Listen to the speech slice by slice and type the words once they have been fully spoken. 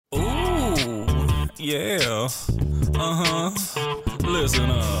Yeah.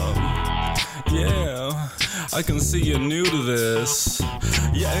 Listen up. Yeah. I can see you're new to this.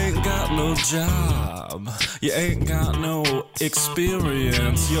 You ain't got no job. You ain't got no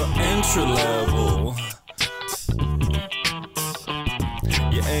experience. You're entry level.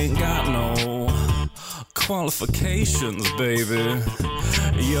 You ain't got no qualifications, baby.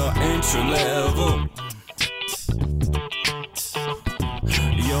 You're entry level.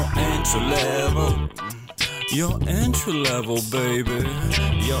 You're entry level. You're entry level, baby.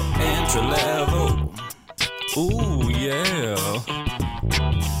 You're entry level. Ooh, yeah.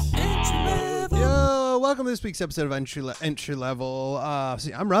 Entry level. Yo, welcome to this week's episode of Entry Level.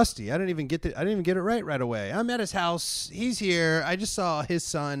 See, I'm rusty. I didn't even get it right away. I'm at his house. He's here. I just saw his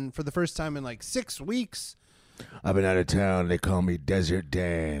son for the first time in like 6 weeks. I've been out of town. They call me Desert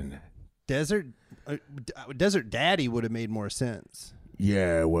Dan. Desert Daddy would have made more sense.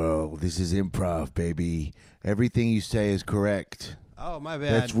 Yeah, well, this is improv, baby. Everything you say is correct. Oh, my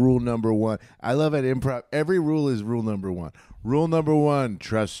bad. That's rule number one. I love at improv. Every rule is rule number one. Rule number one,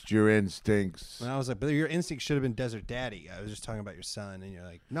 trust your instincts. And I was like, but your instinct should have been Desert Daddy. I was just talking about your son, and you're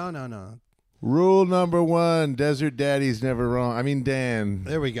like, no. Rule number one, Desert Daddy's never wrong. I mean, Dan.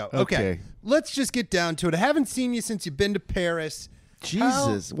 There we go. Okay. Let's just get down to it. I haven't seen you since you've been to Paris.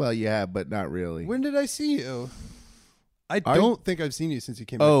 Jesus. Well, yeah, but not really. When did I see you? I don't think I've seen you since you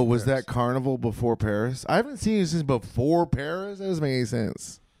came back. Oh, from was Paris. that Carnival before Paris? I haven't seen you since before Paris? That doesn't make any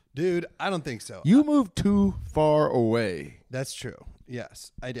sense. Dude, I don't think so. You moved too far away. That's true.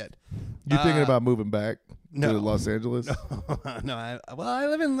 Yes, I did. You thinking about moving back no. to Los Angeles? No, I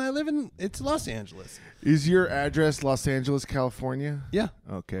live in it's Los Angeles. Is your address Los Angeles, California? Yeah.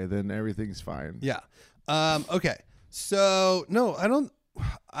 Okay, then everything's fine. Yeah. Okay. So, no, I don't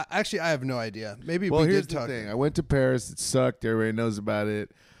I have no idea. Maybe Well, we here's did talk. the thing. I went to Paris. It sucked. Everybody knows about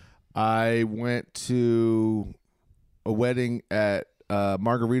it. I went to a wedding at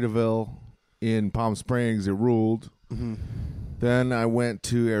Margaritaville in Palm Springs. It ruled. Mm-hmm. Then I went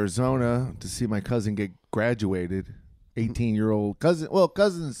to Arizona to see my cousin get graduated. 18-year-old cousin. Well,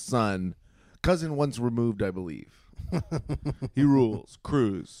 cousin's son. Cousin once removed, I believe. He rules.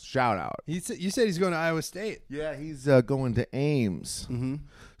 Cruz. Shout out. You said he's going to Iowa State. Yeah, he's going to Ames. Mm-hmm.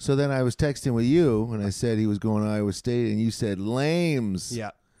 So then I was texting with you, and I said he was going to Iowa State, and you said Lames.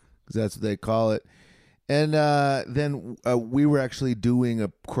 Yeah. Because that's what they call it. And then we were actually doing a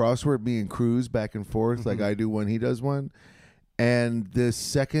crossword, me and Cruz, back and forth. Mm-hmm. Like I do one, he does one. And the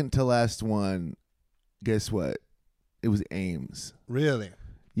second to last one, guess what? It was Ames. Really?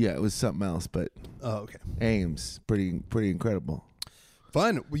 Yeah, it was something else, but Oh, okay. Ames, pretty incredible.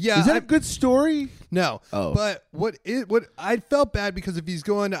 Fun. Yeah. Is that a good story? No. Oh. But what I felt bad because if he's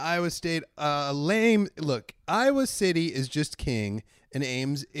going to Iowa State, look, Iowa City is just king and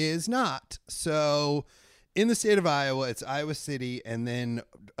Ames is not. So in the state of Iowa, it's Iowa City and then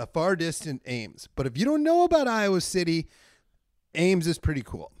a far distant Ames. But if you don't know about Iowa City, Ames is pretty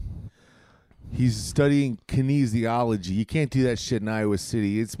cool. He's studying kinesiology. You can't do that shit in Iowa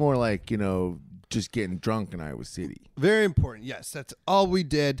City. It's more like, just getting drunk in Iowa City. Very important. Yes, that's all we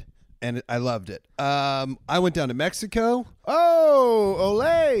did, and I loved it. I went down to Mexico. Oh,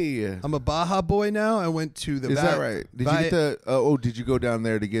 ole. I'm a Baja boy now. I went to the. Is that right? Did you get did you go down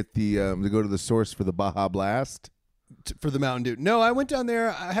there to get the to go to the source for the Baja Blast? For the Mountain Dew? No, I went down there.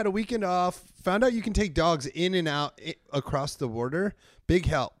 I had a weekend off. Found out you can take dogs in and out across the border. Big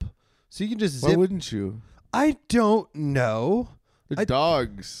help. So you can just zip. Why wouldn't you? I don't know. They're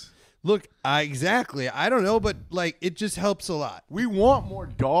dogs. Look, exactly. I don't know, but it just helps a lot. We want more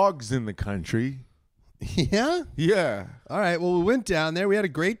dogs in the country. Yeah? Yeah. All right. Well, we went down there. We had a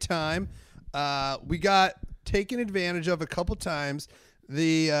great time. We got taken advantage of a couple times. In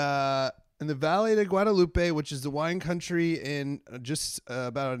the Valle de Guadalupe, which is the wine country in just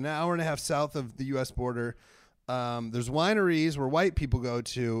about an hour and a half south of the U.S. border, there's wineries where white people go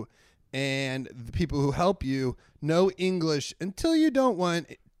to, and the people who help you know English until you don't want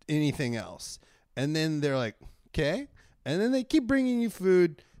anything else. And then they're like, okay. And then they keep bringing you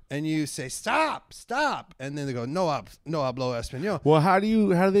food, and you say, stop. And then they go, no hablo español. Well, how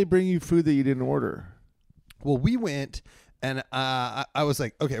do they bring you food that you didn't order? Well, we went, and I was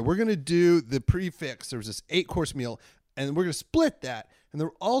like, okay, we're going to do the prefix. There was this 8-course meal, and we're going to split that. And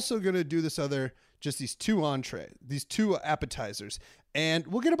they're also going to do this other, just these 2 entrees, these 2 appetizers, and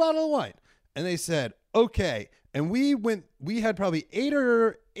we'll get a bottle of wine. And they said, okay. And we had probably 8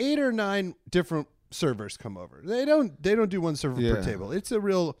 or 9 different servers come over. They don't do one server per table. It's a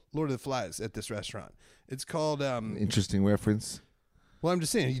real Lord of the Flies at this restaurant. It's called interesting reference. Well, I'm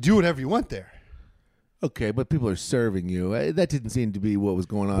just saying, you do whatever you want there. Okay, but people are serving you. That didn't seem to be what was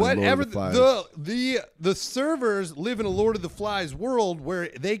going on. Whatever. In Lord of the Flies. The servers live in a Lord of the Flies world where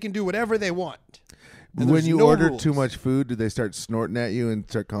they can do whatever they want. And When there's you no order rules. too much food, do they start snorting at you and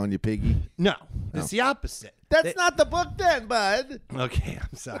start calling you piggy? No, it's the opposite. That's not the book then, bud. Okay,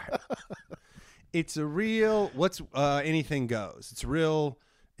 I'm sorry. It's a real anything goes. It's a real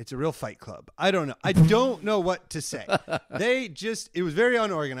Fight Club. I don't know. I don't know what to say. It was very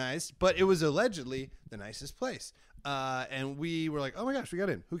unorganized, but it was allegedly the nicest place. And we were like, oh my gosh, we got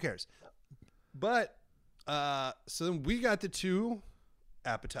in. Who cares? But so then we got the 2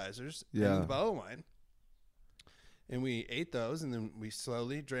 appetizers Yeah. and the bottle of wine. And we ate those, and then we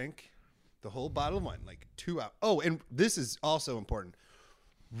slowly drank the whole bottle of wine, like 2 hours. Oh, and this is also important.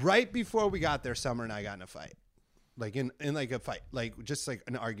 Right before we got there, Summer and I got in a fight, like in like a fight, like just like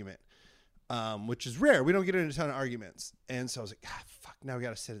an argument, which is rare. We don't get in a ton of arguments. And so I was like, fuck, now we got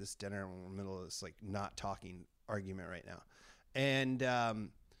to sit at this dinner in the middle of this like not talking argument right now. And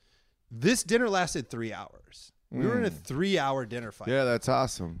this dinner lasted 3 hours. We were in a 3-hour dinner fight. Yeah, that's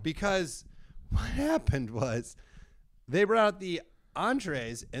awesome. Because what happened was they brought out the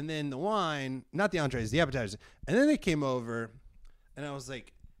entrees and then the wine, not the entrees, the appetizers. And then they came over and I was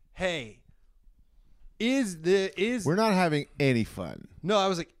like, hey, We're not having any fun. no, I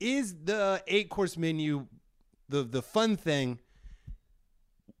was like, is the 8-course menu the fun thing?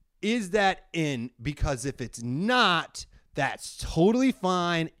 Is that in? Because if it's not, that's totally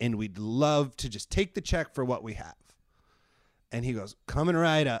fine. And we'd love to just take the check for what we have. And he goes, coming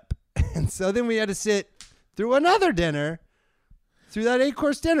right up. And so then we had to sit through another dinner, through that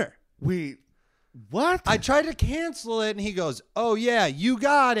 8-course dinner. Wait, what? I tried to cancel it, and he goes, oh, yeah, you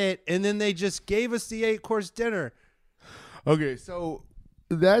got it. And then they just gave us the 8-course dinner. Okay, so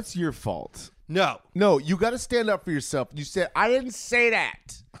that's your fault. No. No, you got to stand up for yourself. You said, I didn't say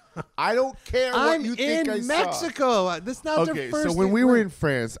that. I don't care what I'm you think I in saw. Mexico. That's not Okay, their first so when thing. we were in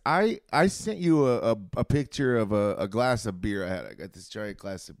France, I sent you a picture of a glass of beer I had. I got this giant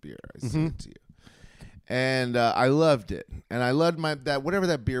glass of beer. I sent it to you. And I loved it. And I loved whatever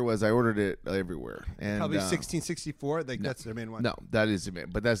that beer was, I ordered it everywhere. And Probably 1664. That's their main one. No, that is the main,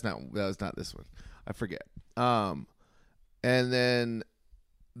 but that was not this one. I forget. And then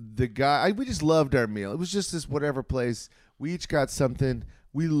the guy, we just loved our meal. It was just this whatever place. We each got something.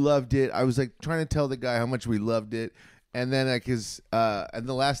 We loved it. I was like trying to tell the guy how much we loved it. And then like and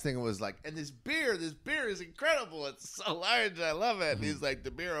the last thing was like, and this beer is incredible. It's so large. I love it. And he's like,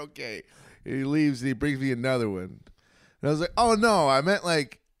 the beer, okay. And he leaves and he brings me another one. And I was like, oh no, I meant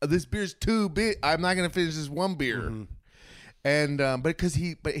like this beer's too big. I'm not gonna finish this one beer. Mm-hmm. And but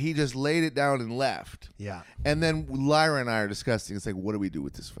he just laid it down and left. Yeah. And then Lyra and I are discussing. It's like, what do we do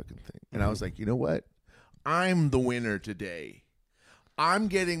with this fucking thing? And I was like, you know what? I'm the winner today. I'm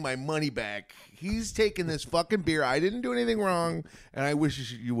getting my money back. He's taking this fucking beer. I didn't do anything wrong, and I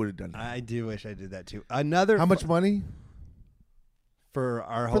wish you would have done it. I do wish I did that too. How much money for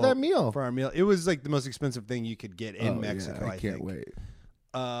our for that meal? For our meal, it was like the most expensive thing you could get in Oh, Mexico. yeah, I can't think. wait.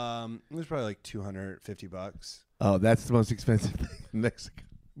 It was probably like $250. Oh, that's the most expensive thing in Mexico.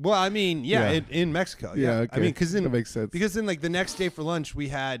 Well, I mean, Yeah. In Mexico. Yeah, Yeah. okay. I mean, That makes sense. Because then, like the next day for lunch, we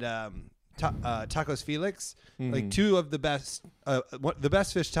had tacos Felix, like 2 of the best, the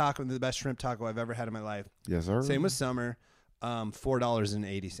best fish taco and the best shrimp taco I've ever had in my life. Yes, sir. Same with Summer,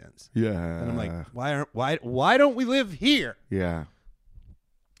 $4.80. Yeah. And I'm like, why don't we live here? Yeah.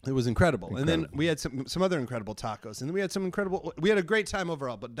 It was incredible. And then we had some other incredible tacos. And then we had a great time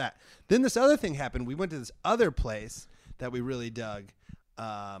overall. But then this other thing happened. We went to this other place that we really dug.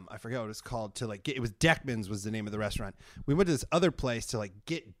 I forget what it's called. It was Deckman's was the name of the restaurant. We went to this other place to like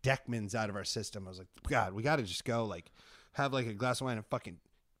get Deckman's out of our system. I was like, God, we got to just go like have like a glass of wine and fucking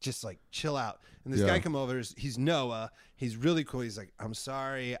just like chill out. And this guy come over. He's Noah. He's really cool. He's like, I'm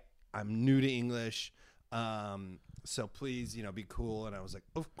sorry, I'm new to English. So please, be cool. And I was like,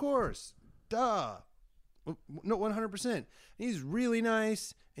 of course, duh. No, 100%. And he's really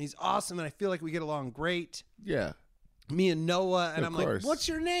nice and he's awesome. And I feel like we get along great. Yeah. Me and Noah. And Of I'm course. like, what's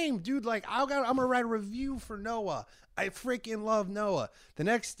your name, dude? Like, I'm going to write a review for Noah. I freaking love Noah. The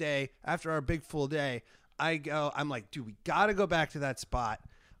next day, after our big full day, I'm like, dude, we got to go back to that spot.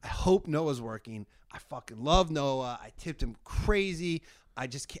 I hope Noah's working. I fucking love Noah. I tipped him crazy. I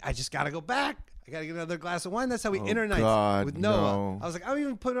just got to go back. I got to get another glass of wine. That's how we enter nights God, with Noah. no. I was like, I don't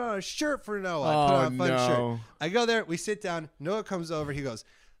even put on a shirt for Noah. I put on a fun no. shirt. I go there. We sit down. Noah comes over. He goes,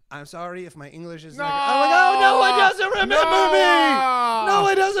 I'm sorry if my English is not good. I'm like, oh, Noah doesn't remember me.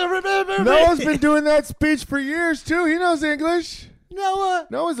 Noah doesn't remember me. Noah's been doing that speech for years, too. He knows English. Noah.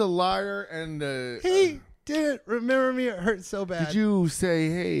 Noah's a liar and didn't remember me. It hurt so bad. Did you say,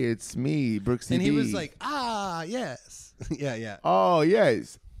 "Hey, it's me, Brooksy And he B"? was like, yes. yeah. "Oh,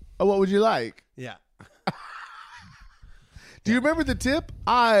 yes. Oh, what would you like?" Yeah. Do you remember the tip?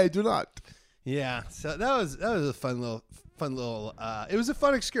 I do not. Yeah. So that was a fun little it was a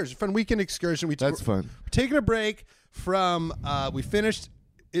fun excursion, fun weekend excursion. That's fun. Taking a break from we finished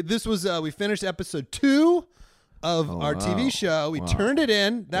episode 2 of our TV show. We turned it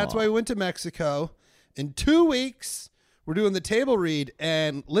in. That's why we went to Mexico. In 2 weeks, we're doing the table read.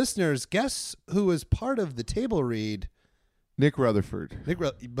 And listeners, guess who was part of the table read? Nick Rutherford.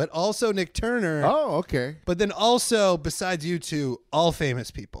 But also Nick Turner. Oh, okay. But then also, besides you two, all famous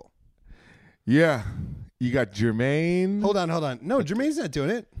people. Yeah. You got Jermaine. Hold on. No, Jermaine's not doing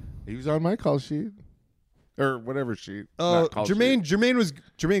it. He was on my call sheet. Or whatever sheet. Oh, Not call sheet.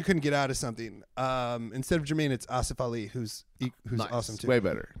 Jermaine couldn't get out of something. Instead of Jermaine, it's Asif Ali, who's Nice. awesome too. Way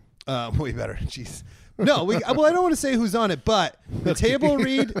better. Way better. Jeez. No, well, I don't want to say who's on it, but the table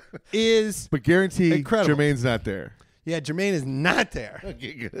read is But guarantee incredible. Jermaine's not there. Yeah, Jermaine is not there.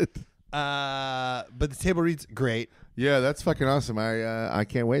 Okay, good. But the table read's great. Yeah, that's fucking awesome. I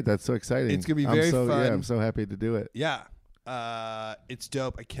can't wait. That's so exciting. It's gonna be very fun. Yeah, I'm so happy to do it. Yeah. It's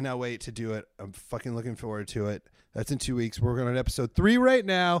dope. I cannot wait to do it. I'm fucking looking forward to it. That's in 2 weeks. We're working on episode 3 right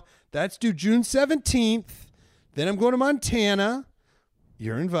now. That's due June 17th. Then I'm going to Montana.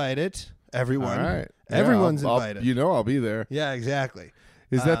 You're invited. Everyone. All right. Everyone's I'll, invited. I'll be there. Yeah, exactly.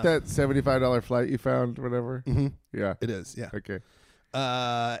 Is that $75 flight you found, whatever? Mm-hmm. Yeah. It is, yeah. Okay.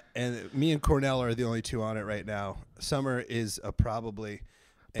 And me and Cornell are the only two on it right now. Summer is probably.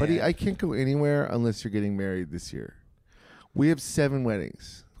 Buddy, and I can't go anywhere unless you're getting married this year. We have 7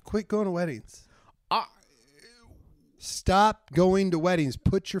 weddings. quit going to weddings. Stop going to weddings.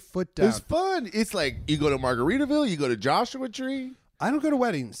 Put your foot down. It's fun. It's like you go to Margaritaville, you go to Joshua Tree. I don't go to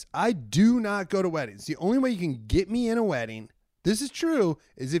weddings. I do not go to weddings. The only way you can get me in a wedding, this is true,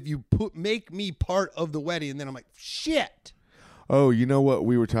 is if you make me part of the wedding, and then I'm like, shit. Oh, you know what?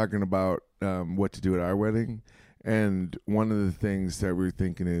 We were talking about what to do at our wedding, and one of the things that we were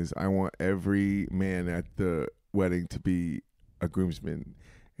thinking is I want every man at the wedding to be a groomsman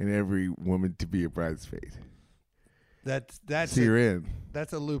and every woman to be a bridesmaid. That's So you're in.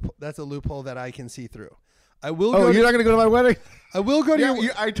 That's a loophole that I can see through. I will. Oh, you're not gonna go to my wedding? I will go to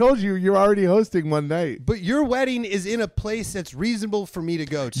your. I told you you're already hosting one night. But your wedding is in a place that's reasonable for me to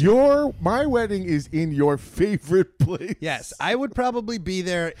go to. My wedding is in your favorite place. Yes, I would probably be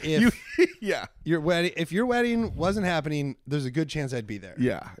there if yeah. If your wedding wasn't happening, there's a good chance I'd be there.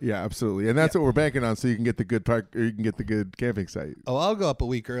 Yeah, absolutely. And that's what we're banking on, so you can get the good park or you can get the good camping site. Oh, I'll go up a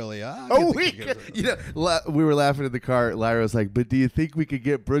week early. We were laughing in the car. Lyra was like, "But do you think we could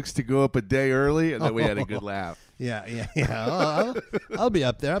get Brooks to go up a day early?" And then we had a good laugh. Yeah. I'll be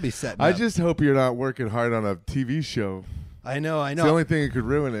up there. I'll be setting I up. just hope you're not working hard on a TV show. I know. It's the only thing that could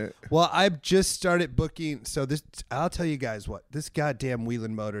ruin it. Well, I've just started booking. So I'll tell you guys what. This goddamn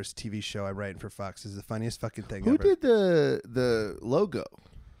Wheeling Motors TV show I'm writing for Fox is the funniest fucking thing Who ever. did the logo?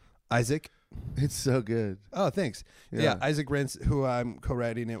 Isaac. It's so good. Oh, thanks. Yeah, Isaac Rentz, who I'm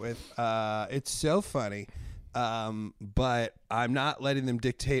co-writing it with. It's so funny. But I'm not letting them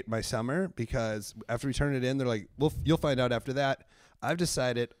dictate my summer because after we turn it in, they're like, "Well, you'll find out after that." I've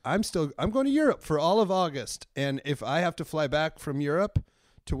decided I'm going to Europe for all of August, and if I have to fly back from Europe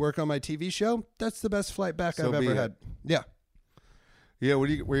to work on my TV show, that's the best flight back I've ever had. Yeah. Yeah. Where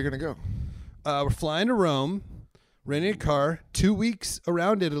are you gonna go? We're flying to Rome, renting a car, 2 weeks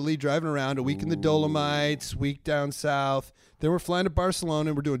around Italy, driving around, a week in the Dolomites, week down south. Then we're flying to Barcelona,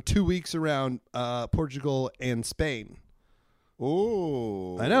 and we're doing 2 weeks around Portugal and Spain.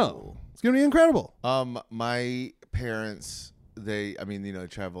 Oh, I know. It's going to be incredible. My parents, they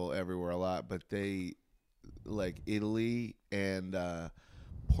travel everywhere a lot, but they like Italy and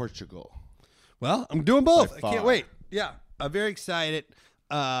Portugal. Well, I'm doing both. By I can't far. wait. Yeah, I'm very excited.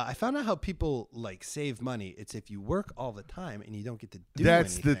 I found out how people like save money. It's if you work all the time and you don't get to do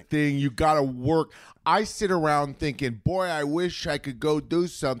That's anything. the thing. You got to work. I sit around thinking, boy, I wish I could go do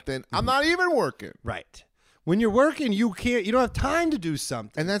something. I'm not even working. Right. When you're working, you don't have time to do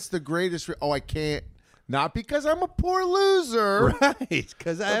something. And that's the greatest. I can't. Not because I'm a poor loser. Right.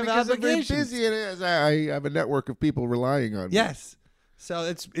 Because I have because I'm very obligations. busy and I have a network of people relying on me. Yes. So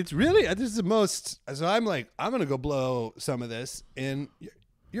it's really, this is the most, so I'm like, I'm going to go blow some of this in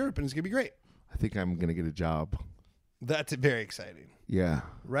Europe and it's going to be great. I think I'm going to get a job. That's very exciting. Yeah.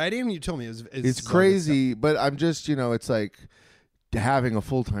 Writing, you told me, It's crazy, but I'm just, it's like having a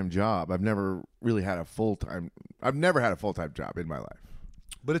full-time job. I've never had a full-time job in my life.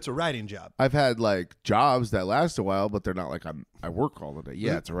 But it's a writing job. I've had like jobs that last a while, but they're not like I work all the day.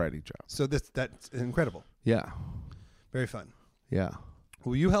 Yeah, it's a writing job. So that's incredible. Yeah. Very fun. Yeah.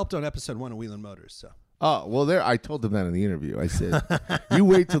 Well, you helped on episode 1 of Wheeling Motors, so. Oh, well, I told them that in the interview. I said, you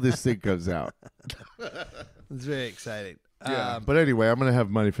wait till this thing comes out. It's very exciting. Yeah. But anyway, I'm going to have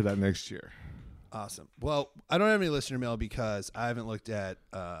money for that next year. Awesome. Well, I don't have any listener mail because I haven't looked at,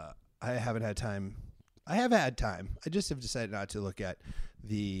 I haven't had time. I have had time. I just have decided not to look at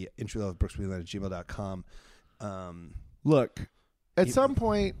the entry level brookswheeland@gmail.com. Look, at some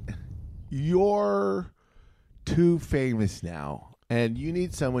point, you're too famous now, and you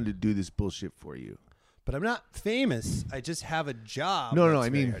need someone to do this bullshit for you. But I'm not famous. I just have a job. No, that's I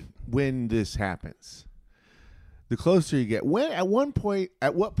very mean, hard. when this happens, the closer you get. At what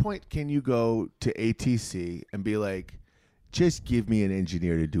point can you go to ATC and be like, just give me an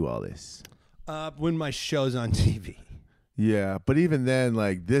engineer to do all this? When my show's on TV. Yeah, but even then,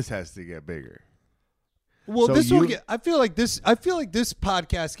 like, this has to get bigger. Well, So this will you- get. I feel like this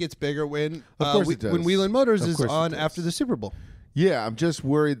podcast gets bigger when Of course it does. when Wheeling Motors Of is course it on does. after the Super Bowl. Yeah, I'm just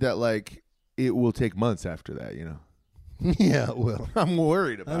worried that, like, it will take months after that, you know? Yeah, it will. I'm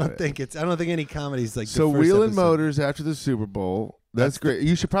worried I about don't it. think it's. I don't think any comedy's like. So the first Wheeling episode. Motors after the Super Bowl. That's great.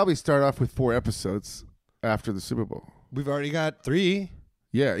 You should probably start off with 4 episodes after the Super Bowl. We've already got 3.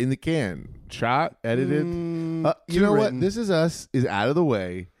 Yeah, in the can. Shot, edited. You 2 know written. what? This Is Us is out of the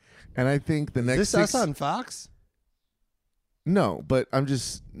way. And I think the Is next this 6 us on Fox? No, but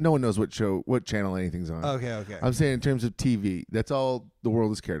no one knows what channel anything's on. Okay. I'm saying in terms of TV, that's all the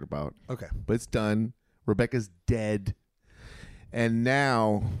world is cared about. Okay. But it's done. Rebecca's dead. And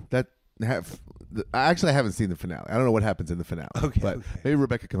now I actually haven't seen the finale. I don't know what happens in the finale. Okay, But okay. maybe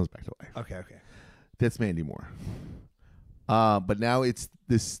Rebecca comes back to life. Okay. That's Mandy Moore. But now it's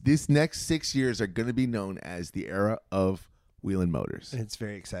this next 6 years are going to be known as the era of Wheeling Motors. It's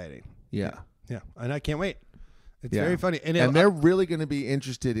very exciting. Yeah. Yeah, and I can't wait. It's Yeah. very funny, And they're really going to be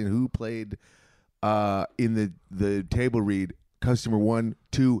interested in who played in the table read customer 1,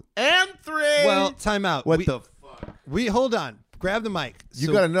 2, and 3. well. Time out. What the fuck? We hold on. Grab the mic. You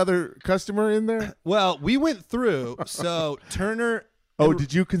So- got another customer in there? Well, we went through. So Turner. Oh,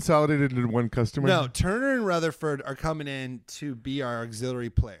 did you consolidate it into one customer? No, Turner and Rutherford are coming in to be our auxiliary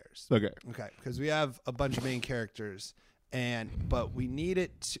players. Okay. Okay, because we have a bunch of main characters, but we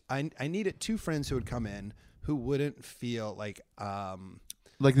needed. I needed 2 friends who would come in who wouldn't feel like.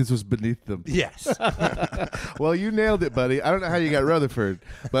 Like this was beneath them. Yes. Well, you nailed it, buddy. I don't know how you got Rutherford,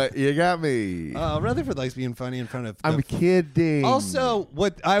 but you got me. Rutherford likes being funny in front of. I'm kidding. Also,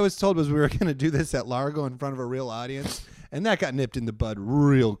 what I was told was we were going to do this at Largo in front of a real audience, and that got nipped in the bud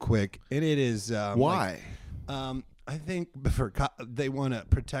real quick. And it is Why? I think they want to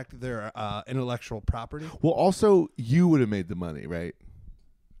protect their intellectual property. Well, also, you would have made the money, right?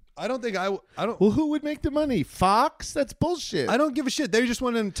 I don't think I don't. Well, who would make the money? Fox? That's bullshit. I don't give a shit. They just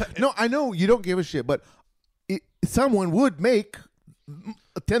want to. No, I know you don't give a shit, but someone would make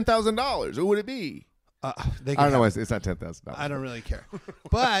 $10,000. Who would it be? They I don't know. It's not $10,000. I don't really care.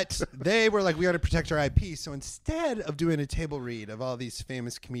 But they were like, we got to protect our IP. So instead of doing a table read of all these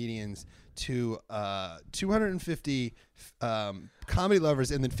famous comedians to 250 comedy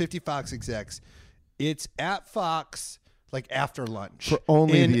lovers and then 50 Fox execs, it's at Fox like after lunch. For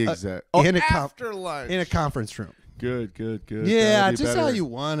only in the a- exec. in a after lunch. in a conference room. Good. Yeah, That'll be just how better. you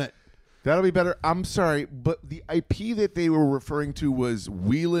want it. That'll be better. I'm sorry, but the IP that they were referring to was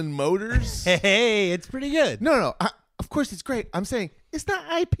Wheeling Motors. Hey, it's pretty good. No. Of course, it's great. I'm saying it's not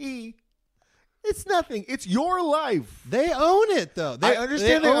IP. It's nothing. It's your life. They own it though. I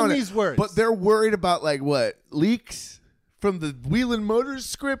understand they own it, these words. but they're worried about like what leaks from the Wheeling Motors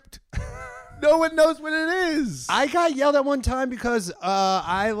script. No one knows what it is. I got yelled at one time because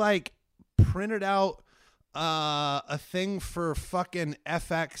I like printed out a thing for fucking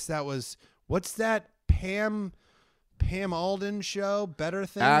FX that was what's that Pam Alden show? Better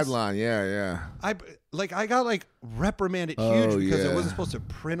Things. Adlon, yeah. I got like reprimanded huge Oh, because I yeah. wasn't supposed to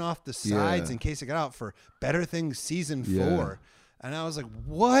print off the sides Yeah. in case it got out for Better Things season Yeah. 4. And I was like,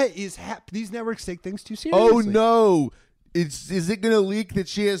 what is happening? These networks take things too seriously. Oh no. Is it going to leak that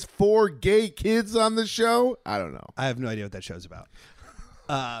she has 4 gay kids on the show? I don't know. I have no idea what that show's about.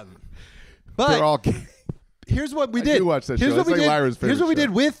 They're But all gay. here's what we I did. do watch that Here's show. what It's we like did. Lyra's favorite Here's what we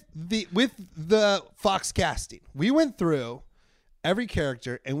show. did with the Fox casting. We went through every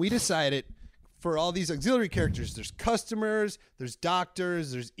character and we decided for all these auxiliary characters, there's customers, there's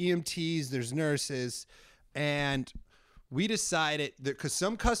doctors, there's EMTs, there's nurses, and we decided that because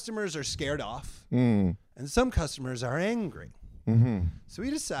some customers are scared off and some customers are angry. So we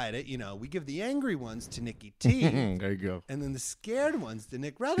decided, we give the angry ones to Nikki T, There you go. and then the scared ones to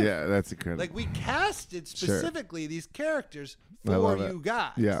Nick Rutherford. Yeah, that's incredible. Like we casted specifically these characters I for love you it.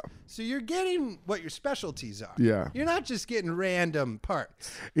 guys. Yeah. So you're getting what your specialties are. Yeah. You're not just getting random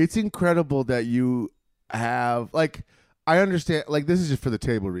parts. It's incredible that you have, like, I understand, like, this is just for the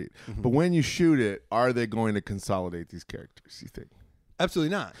table read, but when you shoot it, are they going to consolidate these characters, you think?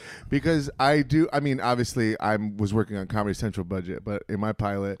 Absolutely not. Because obviously I was working on Comedy Central budget, but in my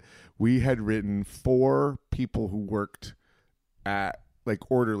pilot, we had written 4 people who worked at, like,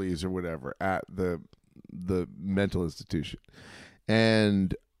 orderlies or whatever at the mental institution.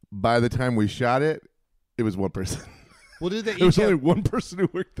 And by the time we shot it, it was one person. Well, did they There was each only have, one person who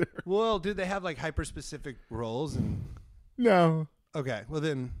worked there. well, did they have like hyper specific roles and No. okay, well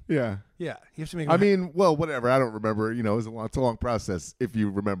then Yeah. yeah, you have to make I mean, well, whatever. I don't remember. It's a long process if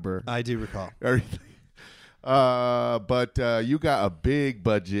you remember I do recall. everything. But you got a big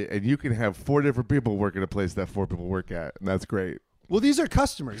budget, and you can have 4 different people work at a place that 4 people work at, and that's great. Well, these are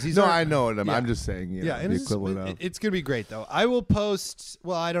customers. These No, are, I know it. yeah. I'm just saying, Yeah, and the it's equivalent of. going to be great, though. I will post,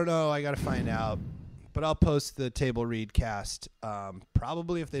 well, I don't know. I got to find out. But I'll post the table read cast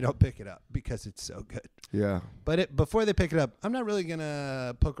probably if they don't pick it up because it's so good. Yeah, But before they pick it up, I'm not really going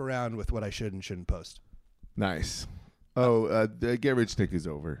to poke around with what I should and shouldn't post. nice. Oh, the Get Rich Nick is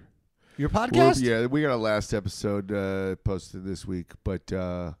over. Your podcast? Yeah, we got our last episode posted this week, but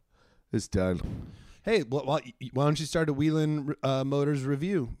it's done. Hey, why don't you start a Wheeling Motors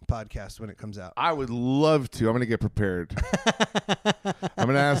review podcast when it comes out? I would love to. I'm going to get prepared. I'm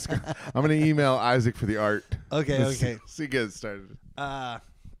going to email Isaac for the art. Okay. See, get it started.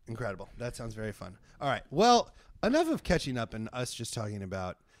 Incredible. That sounds very fun. All right. Well, enough of catching up and us just talking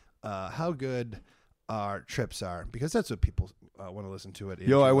about how good our trips are, because that's what people want to listen to it.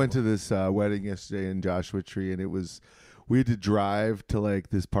 Yo, I went to this wedding yesterday in Joshua Tree, and we had to drive to like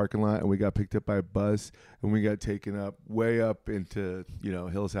this parking lot, and we got picked up by a bus, and we got taken up way up into,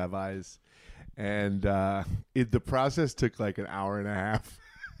 Hills Have Eyes. And the process took like an hour and a half.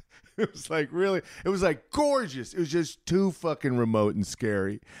 It was like gorgeous. It was just too fucking remote and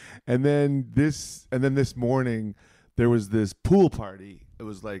scary. And then this morning there was this pool party. It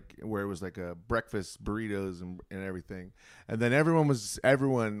was like where it was like a breakfast, burritos and everything. And then everyone was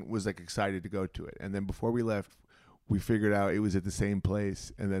like excited to go to it. And then before we left, we figured out it was at the same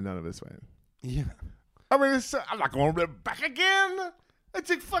place, and then none of us went. Yeah. I mean, I'm not going back again. It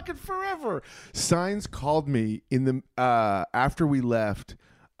took fucking forever. Signs called me in the after we left.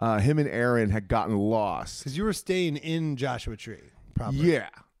 Him and Aaron had gotten lost. Because you were staying in Joshua Tree, probably. Yeah.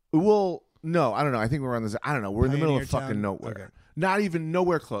 Well, no, I don't know. I think we were on this. I don't know. We're in the middle of Pioneer fucking Town? nowhere. Okay. Not even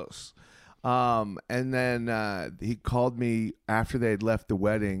nowhere close. And then he called me after they had left the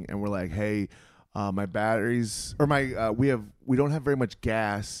wedding, and we're like, "Hey, my batteries or we don't have very much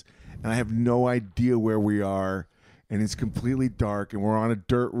gas, and I have no idea where we are, and it's completely dark, and we're on a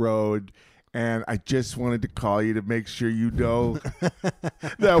dirt road." And I just wanted to call you to make sure you know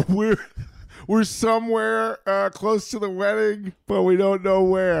that we're somewhere close to the wedding, but we don't know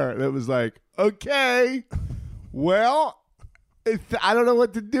where. And it was like, okay, well, I don't know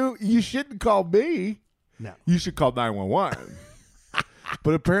what to do. You shouldn't call me. No. You should call 911.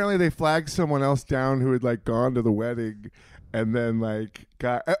 But apparently they flagged someone else down who had like gone to the wedding. And then and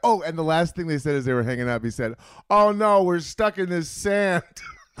the last thing they said as they were hanging up, he said, "Oh no, we're stuck in this sand."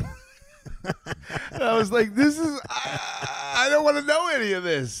 And I was like, "This is I don't want to know any of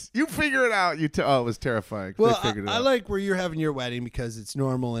this. You figure it out." It was terrifying. Well, They figured it I out. like where you're having your wedding because it's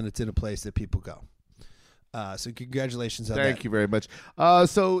normal and it's in a place that people go. So congratulations on that. Thank you very much.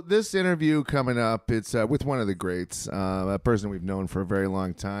 So this interview coming up, it's with one of the greats, a person we've known for a very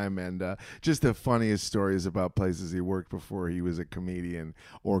long time, and just the funniest stories about places he worked before he was a comedian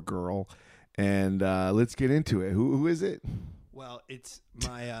or girl. And let's get into it. Who is it? Well, it's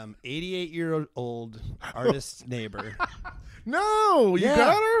my 88-year-old artist neighbor. No, you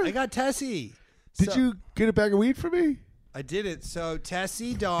got her? I got Tessie. Did So- you get a bag of weed for me? I did it. So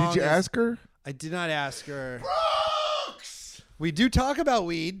Tessie Dong. Did you ask her? I did not ask her. Brooks! We do talk about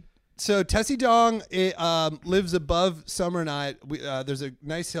weed. So Tessie Dong lives above Summer and I. There's a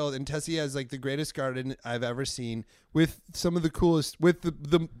nice hill, and Tessie has like the greatest garden I've ever seen with some of the coolest, with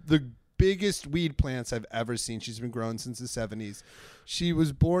the biggest weed plants I've ever seen. She's been growing since the 70s. She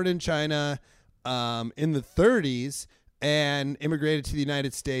was born in China in the 30s and immigrated to the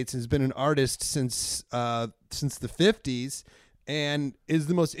United States and has been an artist since the 50s. And is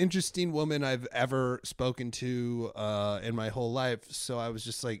the most interesting woman I've ever spoken to in my whole life. So I was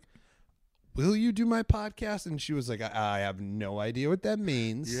just like, will you do my podcast? And she was like, I have no idea what that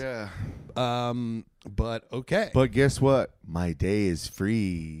means. Yeah. But okay. But guess what? My day is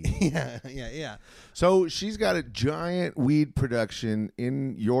free. yeah. So she's got a giant weed production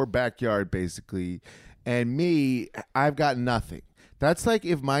in your backyard, basically. And me, I've got nothing. That's like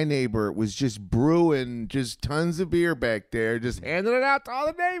if my neighbor was just brewing just tons of beer back there, just handing it out to all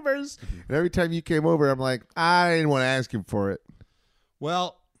the neighbors. And every time you came over, I'm like, I didn't want to ask him for it.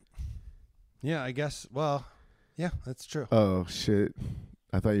 Well, yeah, I guess. Well, yeah, that's true. Oh, shit.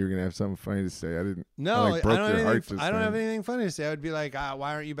 I thought you were going to have something funny to say. I didn't. No, I broke your heart just I don't then. have anything funny to say. I would be like,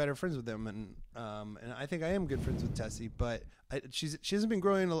 why aren't you better friends with them? And I think I am good friends with Tessie, but she hasn't been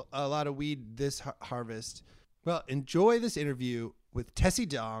growing a lot of weed this harvest. Well, enjoy this interview with Tessie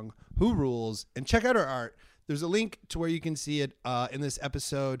Dong, who rules, and check out her art. There's a link to where you can see it in this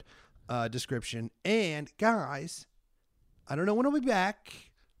episode description. And guys, I don't know when I'll be back,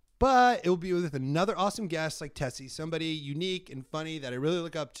 but it will be with another awesome guest like Tessie, somebody unique and funny that I really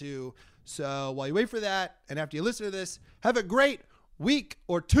look up to. So while you wait for that, and after you listen to this, have a great week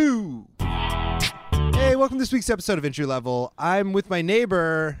or two. Hey, welcome to this week's episode of Entry Level. I'm with my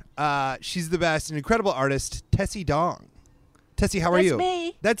neighbor. She's the best, an incredible artist, Tessie Dong. Tessie, how are you? That's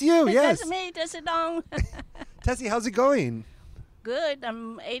me. That's you, yes. That's me, Tessie Dong. Tessie, how's it going? Good.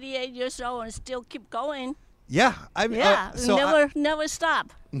 I'm 88 years old and still keep going. Yeah. Yeah, never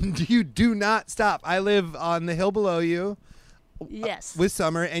stop. You do not stop. I live on the hill below you. Yes. With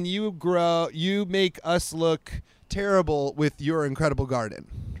Summer, and you make us look terrible with your incredible garden.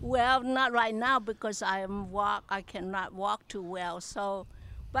 Well, not right now because I cannot walk too well. So,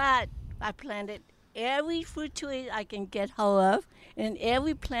 but I planted every fruit tree I can get hold of, and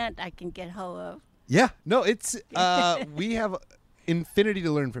every plant I can get hold of. Yeah. No, it's we have infinity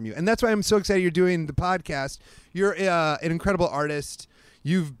to learn from you, and that's why I'm so excited you're doing the podcast. You're an incredible artist.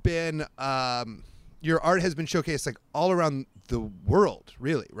 You've been your art has been showcased like all around the world,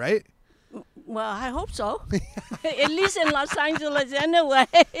 really, right? Well, I hope so. At least in Los Angeles, anyway.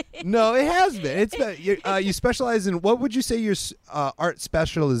 No, it has been. It's been. You specialize in, what would you say your art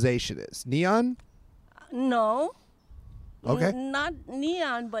specialization is? Neon? No. Okay. Not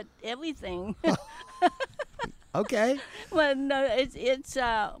neon, but everything. Okay. Well, no, it's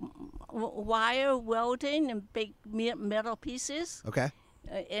wire welding and big metal pieces, Okay.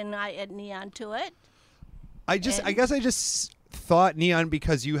 and I add neon to it. I guess I just thought neon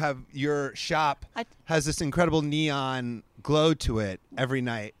because you have your shop has this incredible neon glow to it every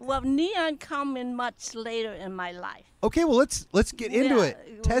night. Well, neon come in much later in my life. Okay, well let's get into Yeah,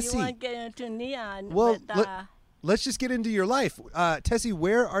 it, Tessie. You want to get into neon? Well, but, let's just get into your life, Tessie.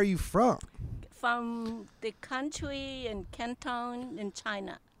 Where are you from? from the country in Canton in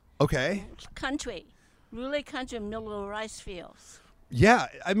China. Okay. Country, really country, middle of rice fields. Yeah,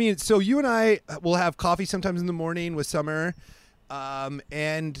 I mean, so you and I will have coffee sometimes in the morning with Summer,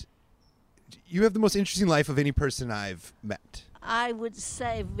 and you have the most interesting life of any person I've met. I would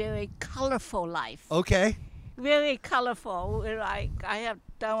say very colorful life. Okay. Very colorful. I have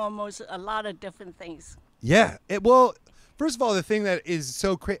done almost a lot of different things. Yeah. Well, first of all, the thing that is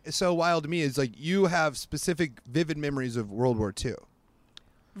so wild to me is like you have specific vivid memories of World War II.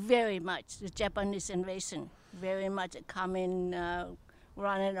 Very much. The Japanese invasion. Very much coming,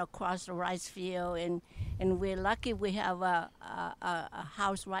 running across the rice field. And we're lucky we have a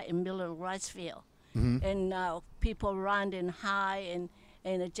house right in the middle of the rice field. Mm-hmm. And people run and hide,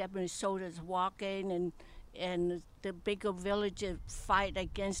 and the Japanese soldiers walking, and the bigger villages fight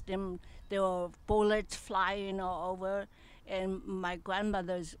against them. There were bullets flying all over. And my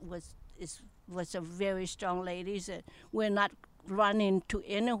grandmother was a very strong lady. So we're not running to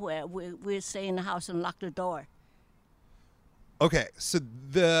anywhere. We're stay in the house and lock the door. Okay, so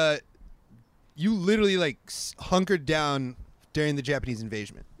you literally like hunkered down during the Japanese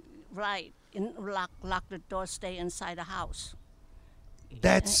invasion. Right, and lock the door, stay inside the house.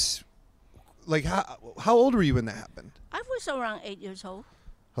 That's like how old were you when that happened? I was around 8 years old.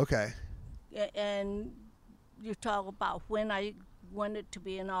 Okay. And you talk about when I wanted to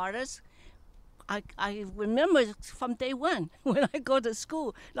be an artist. I remember from day one when I go to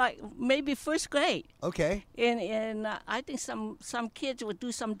school, like maybe first grade. Okay. And I think some kids would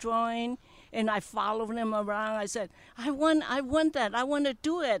do some drawing, and I follow them around. I said, I want that. I want to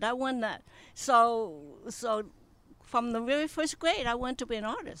do it. I want that. So from the very first grade, I wanted to be an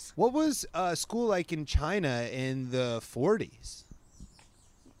artist. What was school like in China in the 40s?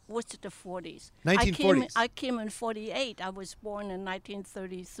 What's the 40s? 1940s. I came in 48. I was born in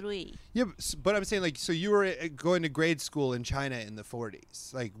 1933. Yeah, but I'm saying like, so you were going to grade school in China in the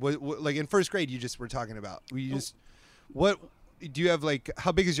 40s. Like, what like in first grade, you just were talking about. What do you have like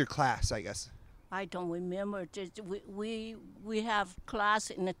how big is your class? I guess. I don't remember. Just we have class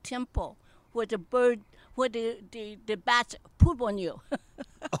in the temple where the bird, where the bats poop on you.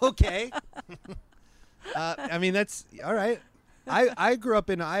 Okay. I mean that's all right. I grew up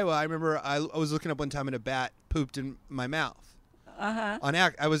in Iowa. I remember I was looking up one time and a bat pooped in my mouth. On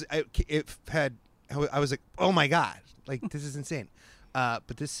act, I was like, oh my god, like this is insane. But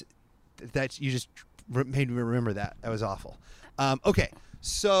that you just made me remember that. That was awful. Okay,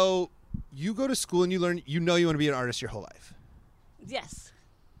 so you go to school and you learn. You know you want to be an artist your whole life. Yes.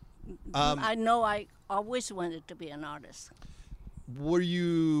 Um, I know. I always wanted to be an artist. Were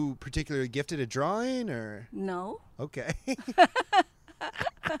you particularly gifted at drawing or? No. Okay.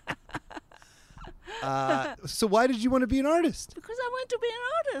 So why did you want to be an artist? Because I want to be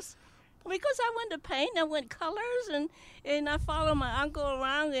an artist. Because I want to paint, I want colors, and I follow my uncle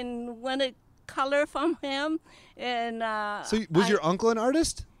around and wanted color from him. And So was your uncle an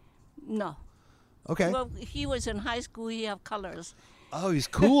artist? No. Okay. Well, he was in high school. He have colors. Oh, he's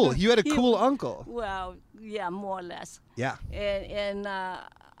cool. You had a He- cool uncle. Well, yeah, more or less. Yeah. And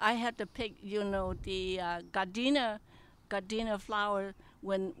I had to pick, the gardenia flower.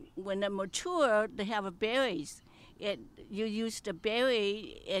 When they mature, they have a berries. You use the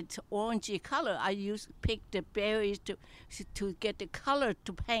berry, it's orangey color. I pick the berries to get the color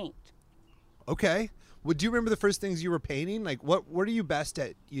to paint. Okay. Well, do you remember the first things you were painting? Like, what are you best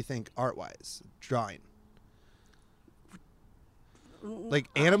at, you think, art-wise? Drawing? Like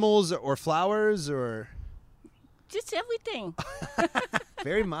animals or flowers or? Just everything.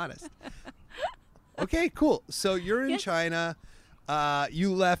 Very modest. Okay, cool. So you're in Yes. China.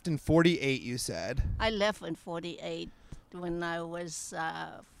 You left in 48, you said. I left in 48 when I was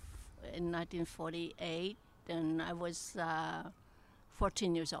in 1948, and I was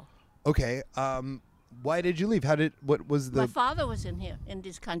 14 years old. Okay. Why did you leave? What was My the? father was in here, in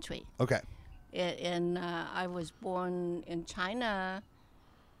this country. Okay. And I was born in China,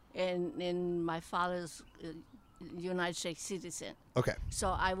 and in my father's United States citizen. Okay.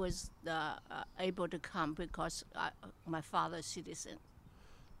 So I was able to come because my father's citizen.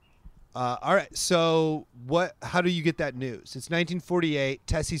 All right. So how do you get that news? It's 1948.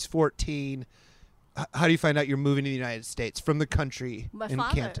 Tessie's 14. How do you find out you're moving to the United States from the country in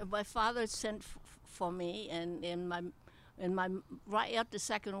Canton? My father sent for me, and in my right after the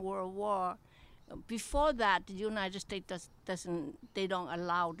Second World War. Before that, the United States they don't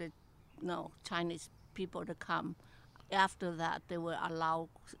allow Chinese people to come. After that, they will allow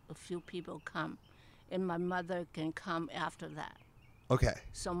a few people come, and my mother can come after that. Okay.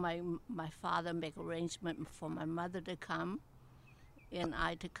 So my father make arrangement for my mother to come, and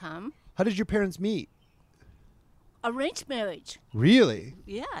I to come. How did your parents meet? Arranged marriage. Really?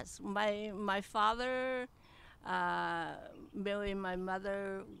 Yes, my father married my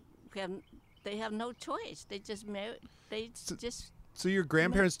mother. They have no choice. They just marry. So your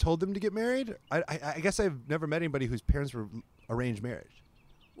grandparents told them to get married? I guess I've never met anybody whose parents were arranged marriage.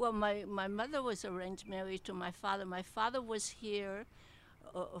 Well, my mother was arranged marriage to my father. My father was here,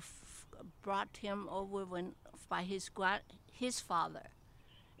 brought him over by his father,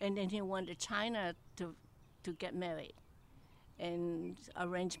 and then he went to China to get married, and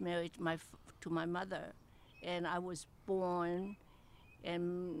arranged marriage to my mother, and I was born,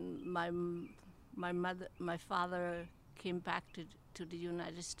 and my father came back to the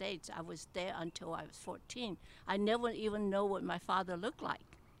United States. I was there until I was 14. I never even know what my father looked like.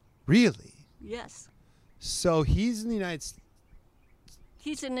 Really? Yes. So he's in the United States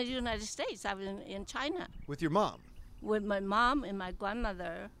He's in the United States. I was in China with your mom. with my mom and my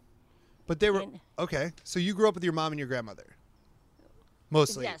grandmother. But they were In- okay. So you grew up with your mom and your grandmother,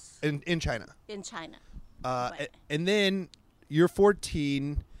 mostly. Yes. In China. In China. A- Right. And then you're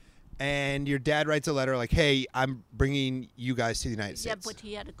 14, and your dad writes a letter like, "Hey, I'm bringing you guys to the United Yeah, States." but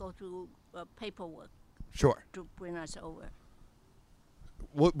he had to go through paperwork Sure. to bring us over.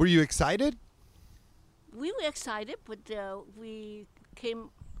 What, were you excited? We were excited, but we came.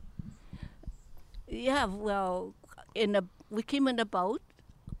 Yeah, well, we came in a boat.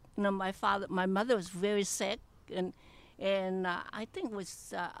 My mother was very sick, and I think it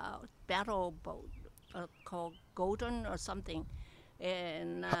was a battle boat called Golden or something,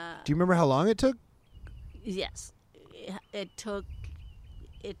 and Do you remember how long it took? yes, it took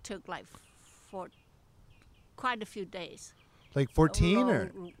like for quite a few days. Like 14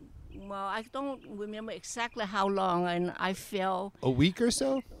 or Well, I don't remember exactly how long, and I fell. a week or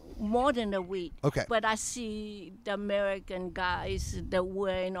so? more than a week. Okay. But I see the American guys that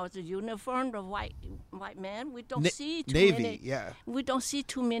wearing all the uniform, the white man. We don't see too Navy, many. yeah. We don't see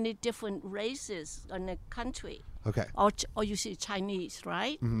too many different races in the country. Okay. Or you see Chinese,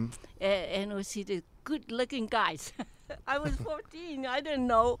 right? Mm-hmm. And we see the good-looking guys. I was 14. I didn't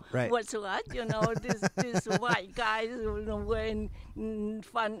know Right. what's what. This white guys wearing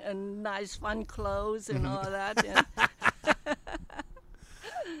nice fun clothes and all that. And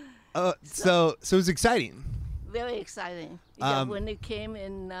So it was exciting. very exciting. When they came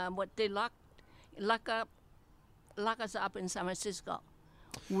in, they lock us up in San Francisco.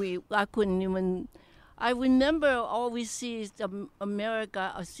 I couldn't even. I remember all we see is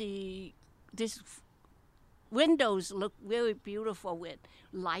America. I see this windows look very beautiful with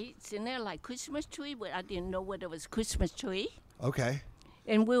lights in there like Christmas tree, but I didn't know whether it was Christmas tree. Okay.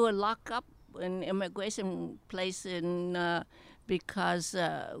 And we were locked up in immigration place because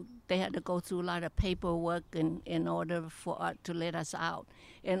they had to go through a lot of paperwork in order for to let us out.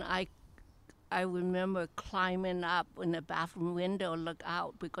 And I remember climbing up in the bathroom window, look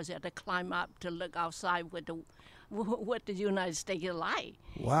out, because I had to climb up to look outside what the United States is like.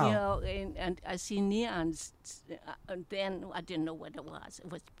 Wow. And I see neons. And then I didn't know what it was.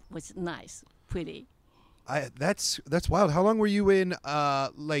 It was nice, pretty. That's wild. How long were you in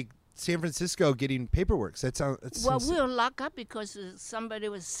San Francisco getting paperwork? Well, we were locked up because somebody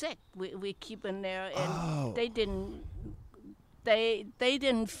was sick. We keep in there, and they didn't. They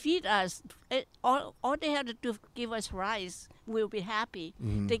didn't feed us. All they had to do give us rice. We'll be happy.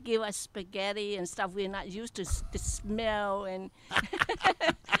 Mm-hmm. They give us spaghetti and stuff. We're not used to the smell and.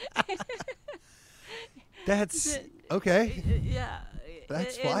 That's okay. Yeah.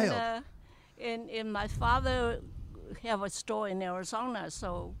 That's wild. And my father have a store in Arizona,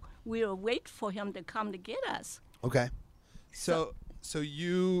 so we'll wait for him to come to get us. Okay. So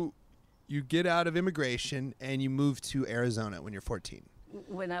you get out of immigration and you move to Arizona when you're 14.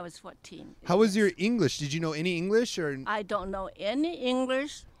 When I was 14. How was your English? Did you know any English or? I don't know any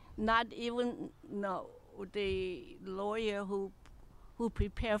English, not even the lawyer who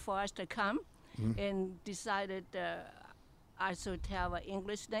prepared for us to come and decided I should have an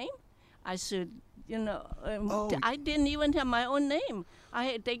English name. I should, I didn't even have my own name.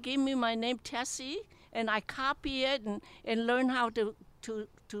 They gave me my name, Tessie, and I copy it and learn how to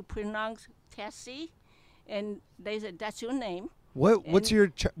pronounce Tessie, and they said, that's your name. What was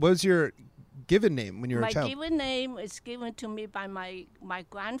your given name when you were a child? My given name is given to me by my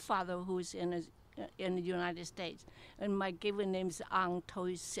grandfather, who's in the United States, and my given name is Ang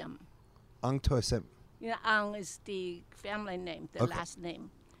Toi Sim. Ang Toi Sim. Yeah, Ang is the family name, the last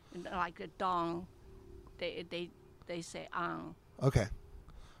name, like the Dong. They say Ang. Okay.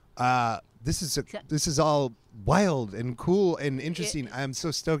 This is all wild and cool and interesting. I'm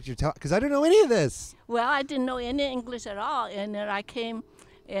so stoked you're talking because I don't know any of this. Well, I didn't know any English at all, and then I came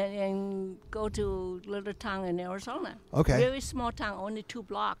and go to little town in Arizona. Okay. Very small town, only 2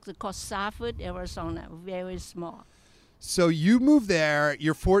 blocks. It's called Safford, Arizona. Very small. So you move there.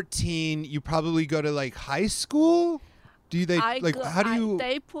 You're 14. You probably go to high school. I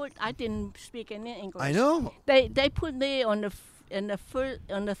didn't speak any English. I know. They put me on the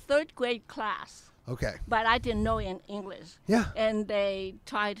 3rd grade class. Okay. But I didn't know in English. Yeah. And they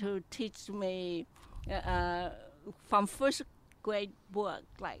tried to teach me from 1st grade book,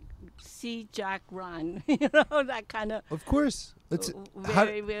 like See Jack Run, that kind of. Of course.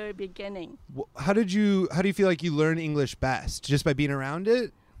 Very beginning. How do you feel like you learn English best? Just by being around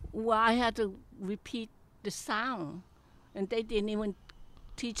it? Well, I had to repeat the sound, and they didn't even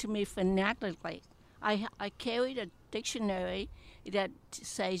teach me phonetically. I carried a dictionary that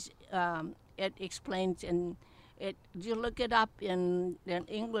says it explains and you look it up in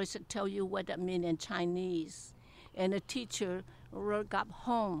English, it tell you what that means in Chinese, and the teacher wrote up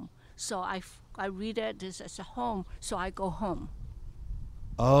home. So I read it this as a home, so I go home.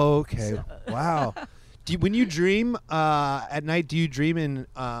 Okay. Wow. When you dream at night, do you dream in?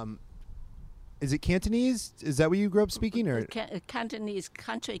 Is it Cantonese? Is that what you grew up speaking, or Cantonese,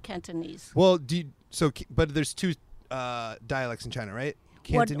 country Cantonese? Well, but there's 2 dialects in China, right?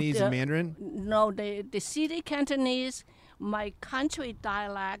 Cantonese and Mandarin. No, the city Cantonese, my country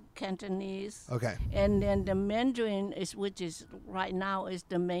dialect Cantonese. Okay. And then the Mandarin which is right now is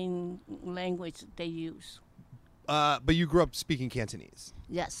the main language they use. But you grew up speaking Cantonese.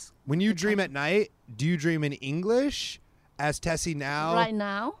 Yes. When you dream at night, do you dream in English as Tessie now? Right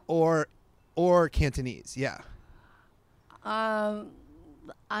now? Or Cantonese? Yeah. I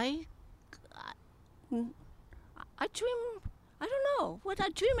dream. I don't know what I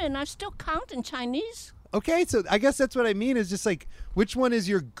dream, and I still count in Chinese. Okay, so I guess that's what I mean is just like which one is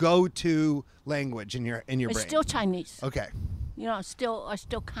your go-to language in your It's brain? still Chinese. Okay. You know, I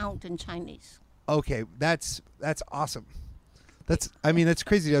still count in Chinese. Okay, that's awesome. That's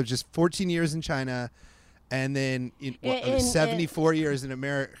crazy. I was just 14 years in China, and then 74 years in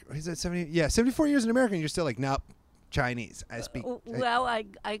America. Is that 70? Yeah, 74 years in America, and you're still like, nope, Chinese. I speak. Well,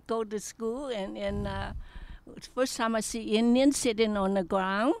 I go to school, and first time I see Indians sitting on the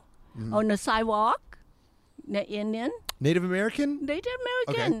ground, on the sidewalk. The Indian, Native American. Native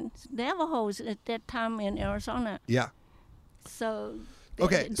American, Navajos at that time in Arizona. Yeah. So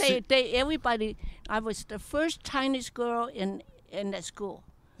Okay, they everybody. I was the first Chinese girl in that school.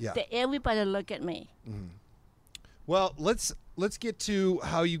 Yeah. Everybody look at me. Well, let's get to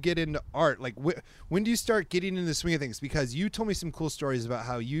how you get into art. Like, when do you start getting into the swing of things? Because you told me some cool stories about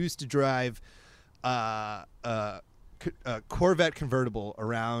how you used to drive Corvette convertible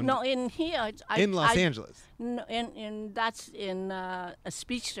around. No, in here. In Los Angeles. No, that's in a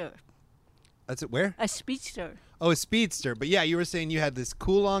speedster. That's it. Where? A speedster. Oh, a speedster. But yeah, you were saying you had this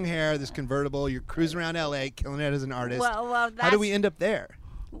cool long hair, this convertible. You're cruising around L.A., killing it as an artist. Well, how do we end up there?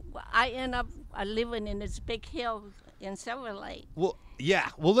 I end up living in this big hill in Silver Lake. Well, yeah.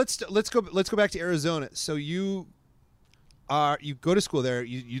 Well, let's go back to Arizona. So you go to school there.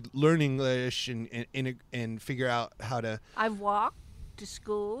 You learn English and figure out how to. I walk to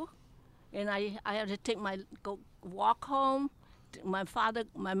school, and I had to go walk home. My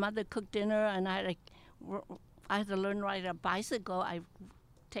mother cooked dinner, and I had to learn to ride a bicycle. I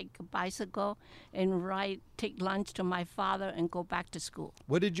take a bicycle and take lunch to my father and go back to school.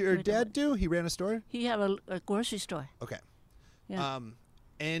 What did your dad do? He ran a store? He had a grocery store. Okay. Yeah.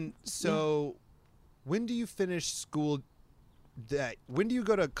 And so when do you finish school? When do you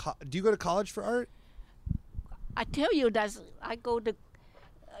go to do you go to college for art? I tell you that I go to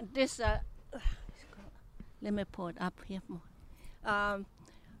this. Let me pull it up here more.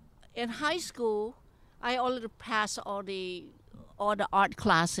 In high school, I already passed all the art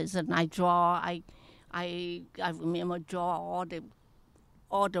classes, and I draw. I remember draw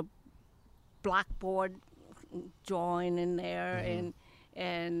all the blackboard drawing in there,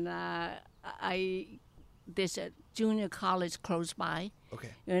 and there's a junior college close by.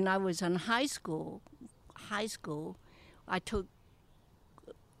 Okay. And I was in high school, I took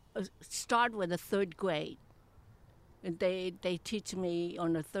start with the third grade. And they teach me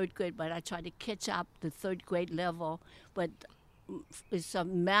on the third grade, but I try to catch up the third grade level. But it's a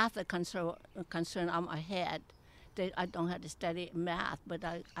math concern I'm ahead. I don't have to study math, but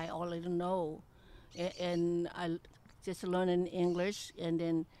I already know. And I just learning English, and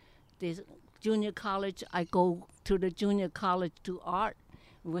then this junior college, I go to the junior college to art.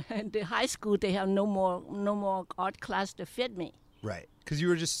 When the high school, they have no more art class to fit me. Right. Because you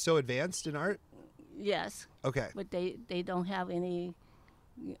were just so advanced in art? Yes. Okay. But they don't have any,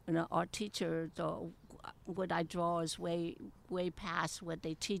 art teachers, or what I draw is way past what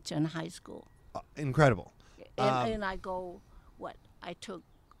they teach in high school. Incredible. And I go, I took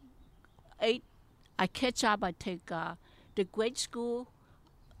 8. I catch up. I take the grade school,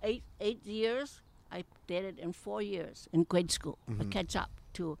 8 years. I did it in 4 years in grade school. I catch up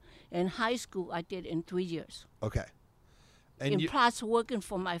to. In high school, I did in 3 years. Okay. And plus working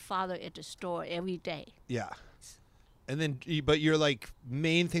for my father at the store every day. Yeah. And then, but your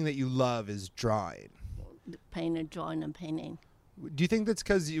main thing that you love is drawing. Painting, drawing, and painting. Do you think that's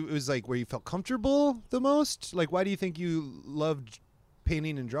because it was where you felt comfortable the most? Why do you think you loved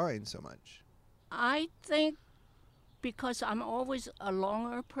painting and drawing so much? I think because I'm always a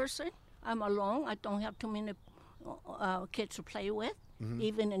loner person. I'm alone. I don't have too many kids to play with.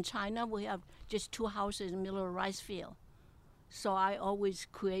 Even in China, we have just 2 houses in the middle of a rice field. So I always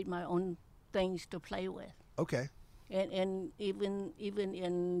create my own things to play with. Okay. And even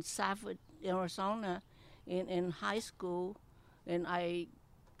in Safford, Arizona, in high school, and I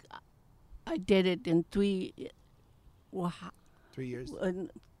did it in 3 years.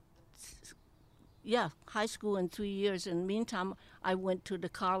 Yeah, high school in 3 years. In the meantime, I went to the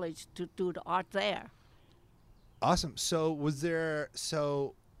college to do the art there. Awesome. So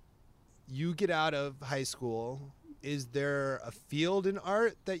you get out of high school. Is there a field in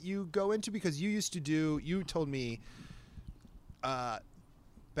art that you go into? Because you told me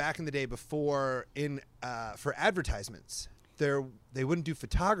back in the day before for advertisements, they wouldn't do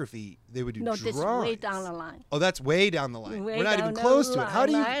photography. They would do drawings. No, that's way down the line. Oh, that's way down the line. Way We're not down even the close to it. line. How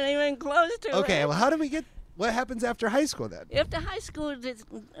do you? Not even close to it. Okay, well, how do we get? What happens after high school then? After high school,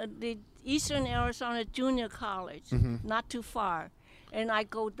 the Eastern Arizona Junior College, not too far, and I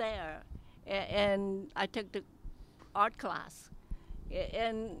go there, and I took the art class,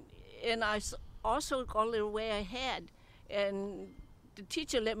 and also got a little way ahead, and the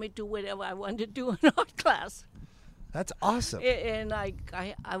teacher let me do whatever I wanted to do in art class. That's awesome. And I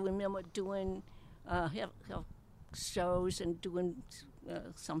remember doing have shows and doing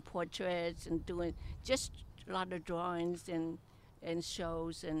some portraits and doing just a lot of drawings and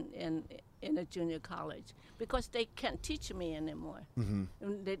shows and in a junior college because they can't teach me anymore.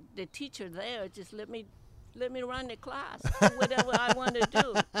 And the teacher there just let me run the class, do whatever I want to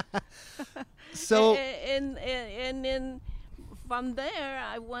do. So and then from there,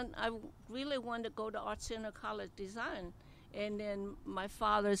 I really wanted to go to Art Center College Design, and then my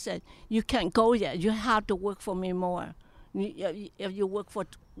father said, "You can't go yet. You have to work for me more. If you work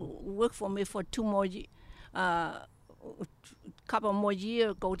for me for couple more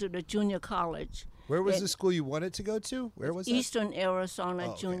years, go to the junior college." where was the school you wanted to go to? Where was that? Eastern Arizona Oh,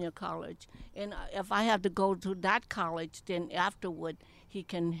 okay. Junior College, and if I have to go to that college, then afterward he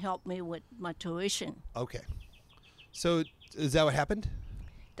can help me with my tuition. Okay. So is that what happened?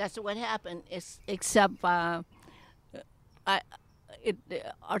 That's what happened. Except the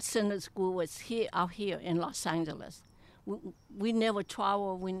Art Center School was out here in Los Angeles. We never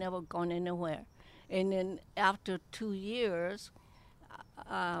traveled. We never gone anywhere. And then after 2 years,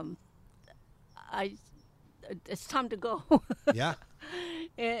 it's time to go. Yeah.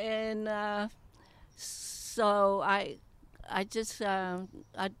 and so I just I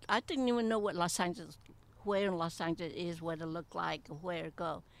didn't even know what where in Los Angeles is, what it looked like, where to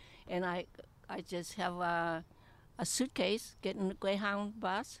go, and I just have a suitcase, get in the Greyhound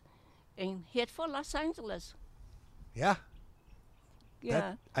bus, and head for Los Angeles. Yeah.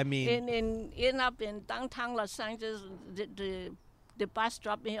 Yeah, I mean, and end up in downtown Los Angeles. The bus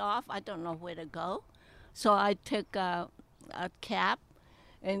dropped me off. I don't know where to go, so I took a cab,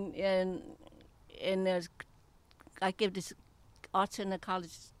 and I gave this Art Center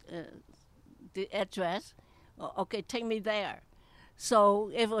College the address. Okay, take me there.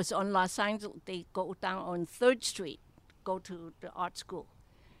 So it was on Los Angeles. They go down on 3rd Street, go to the art school.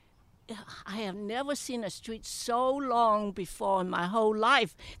 I have never seen a street so long before in my whole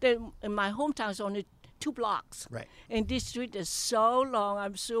life. In my hometown, it's only 2 blocks. Right. And this street is so long,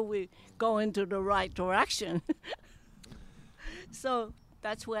 I'm sure we go into the right direction. So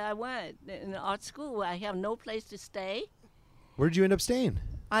that's where I went. In the art school, I have no place to stay. where'd you end up staying?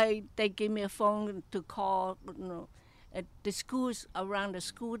 They gave me a phone to call. At the schools around the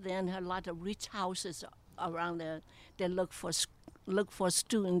school, then had a lot of rich houses around there. They look for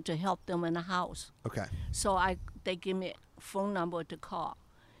students to help them in the house. Okay. So they give me a phone number to call,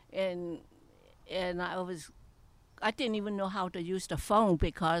 and I didn't even know how to use the phone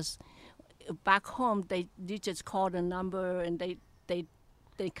because back home you just call the number and they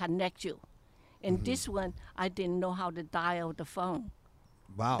connect you, and this one I didn't know how to dial the phone.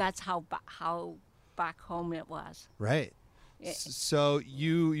 Wow. That's how back home it was. Right. Yeah. So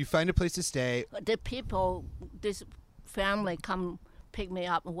you find a place to stay. The people, this family come pick me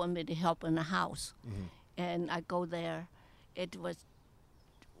up and want me to help in the house. And I go there. It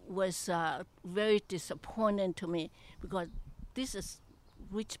was very disappointing to me because this is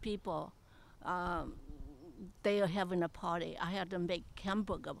rich people. They are having a party. I had to make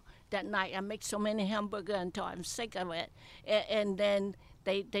hamburger. That night I make so many hamburger until I'm sick of it. And then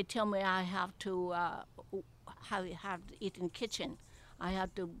they tell me I have to have to eat in kitchen. I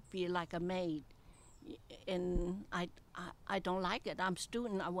have to be like a maid. And I don't like it. I'm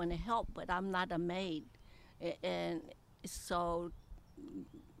student. I want to help, but I'm not a maid. And so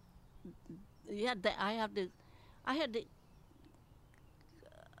yeah, I had to.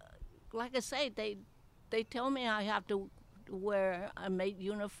 Like I say, they tell me I have to wear a maid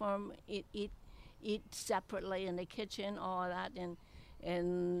uniform, eat separately in the kitchen, all that,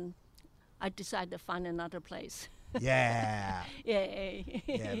 and I decided to find another place. Yeah. Yeah.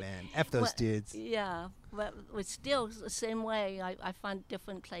 Yeah, man. F those Well, dudes. Yeah, but it's still the same way. I find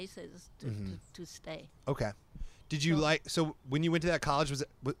different places to stay. Okay. Did you so when you went to that college,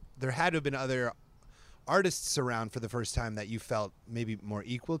 there had to have been other artists around for the first time that you felt maybe more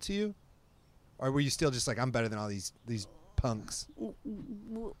equal to you? Or were you still just like, I'm better than all these punks?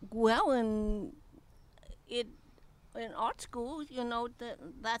 Well, in art school,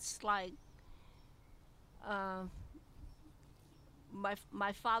 that's like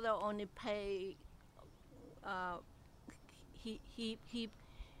my father only pay.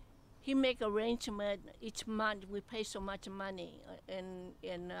 He make arrangement each month. We pay so much money, and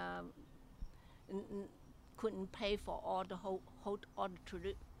couldn't pay for all the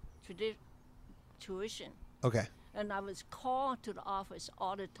tuition. Okay. And I was called to the office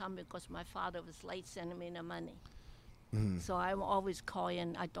all the time because my father was late sending me the money. So I'm always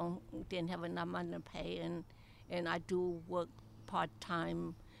calling. I didn't have enough money to pay, and I do work part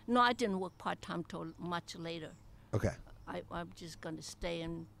time. No, I didn't work part time till much later. Okay. I'm just gonna stay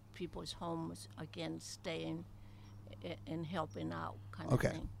in people's homes again, staying and helping out kind Okay.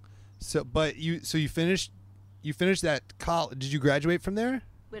 of thing. So, but you finished that college. Did you graduate from there?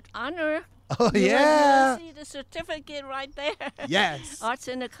 With honor. Oh You yeah. see the certificate right there. Yes. Arts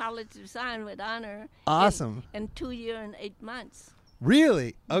Center College of Design with honor. Awesome. In 2 years and 8 months.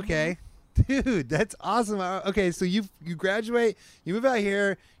 Really? Okay. Dude, that's awesome. Okay, so you graduate, you move out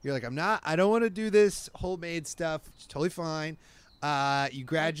here, you're like, I don't want to do this homemade stuff. It's totally fine. You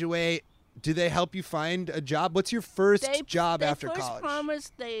graduate. Do they help you find a job? What's your first job after college? They college? first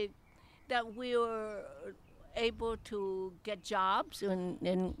promised that we were able to get jobs,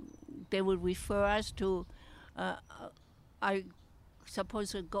 and they would refer us to, I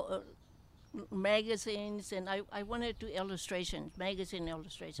suppose, to go magazines, and I wanted to do illustrations, magazine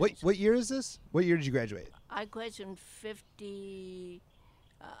illustrations. What year is this? What year did you graduate? I graduated in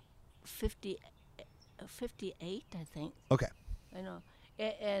 58, I think. Okay. You know,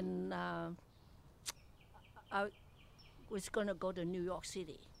 and I was going to go to New York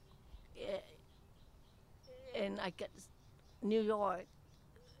City. And I get New York.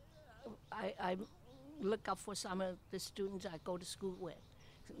 I look up for some of the students I go to school with.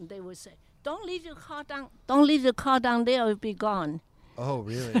 And they would say, "Don't leave your car down. Don't leave your car down there. It'll be gone." Oh,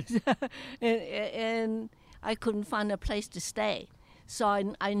 really? and I couldn't find a place to stay. So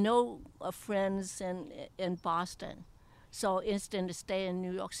I know friends in Boston. So instead of staying in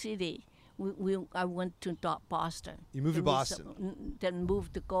New York City, I went to Boston. You moved to Boston. Then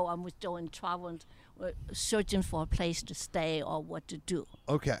moved to go. I was doing travel, searching for a place to stay or what to do.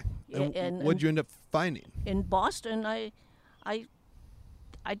 Okay. And, And- what'd you end up finding? In Boston, I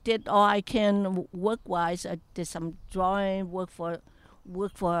did all I can work-wise. I did some drawing, work for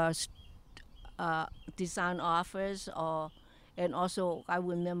a design office, and also I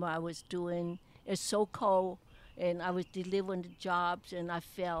remember I was doing. It's so cold, and I was delivering the jobs, and I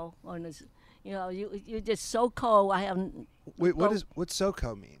fell on this. You know, you're just so cold. I haven't. Wait, what's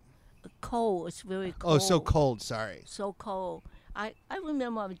SoCo mean? Cold. It's very cold. Oh, so cold. Sorry. So cold. I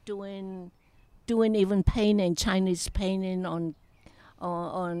remember I was doing even painting, Chinese painting on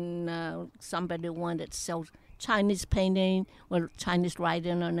somebody wanted to sell Chinese painting with Chinese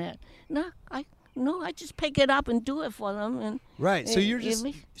writing on it. I just pick it up and do it for them. And Right. So and you're just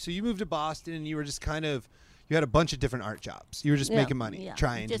give me- so you moved to Boston and you were just kind of you had a bunch of different art jobs. You were just Yeah, making money, yeah,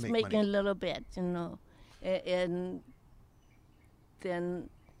 trying just to make making money. a little bit, and then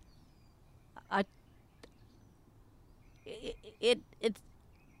it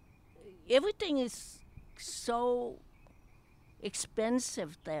everything is so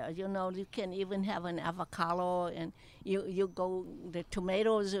expensive there. You know, you can even have an avocado, and you go, the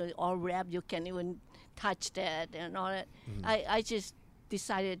tomatoes are all wrapped. You can't even touch that and all that. Mm-hmm. I just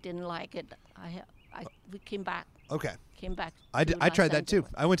decided didn't like it. We came back. Okay. Came back. I to tried Los that too.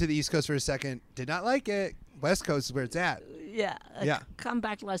 Angeles. I went to the East Coast for a second, did not like it. West Coast is where it's at. Yeah. Yeah. Come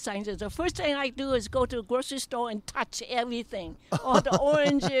back to Los Angeles. The first thing I do is go to the grocery store and touch everything, all the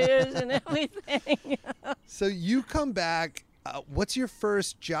oranges and everything. So you come back. What's your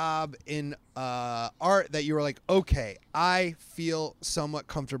first job in art that you were like, okay, I feel somewhat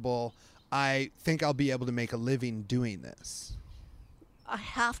comfortable. I think I'll be able to make a living doing this. I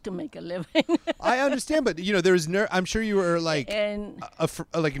have to make a living. I understand, but you know, there's I'm sure you were like And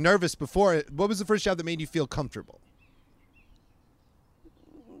like nervous before it. What was the first job that made you feel comfortable?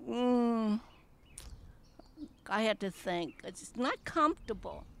 I had to think. It's not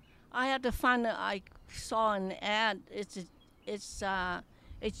comfortable. I had to find. I saw an ad.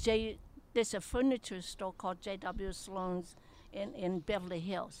 There's a furniture store called J.W. Sloan's in Beverly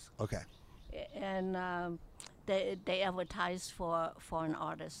Hills, Okay. and they advertise for an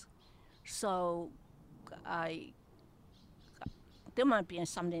artist. So there might be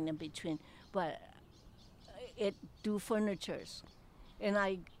something in between, but it do furnitures, and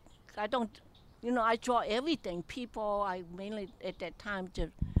I don't, I draw everything. People, I mainly at that time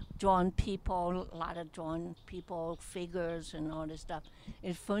just drawing people, a lot of drawing people, figures and all this stuff.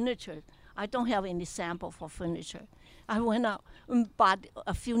 And furniture, I don't have any sample for furniture. I went out and bought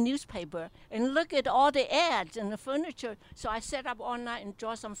a few newspaper and look at all the ads and the furniture. So I set up all night and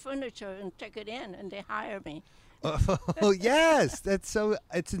draw some furniture and take it in, and they hire me. Oh yes, it's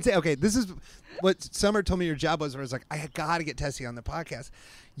insane. Okay, this is what Summer told me your job was. Where I was like, I gotta get Tessie on the podcast.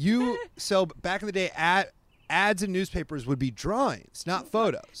 So back in the day, ads in newspapers would be drawings, not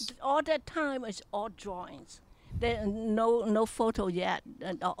photos. All that time is all drawings. There no photo yet.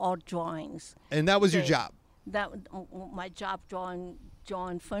 All drawings. And that was your They- job. my job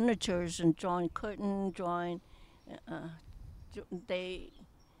drawing furnitures and drawing curtain, drawing.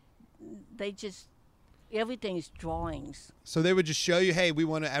 They just everything is drawings. So they would just show you, hey, we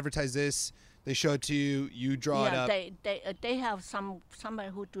want to advertise this. They show it to you. You draw it up. They have somebody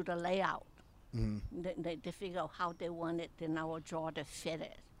who do the layout. They figure out how they want it, then I will draw to fit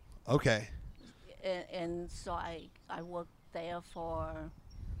it. Okay. And so I worked there for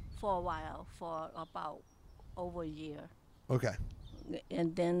a while, for about over a year. Okay.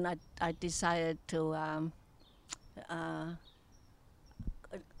 And then I decided to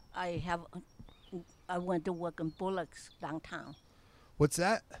I went to work in Bullock's downtown. What's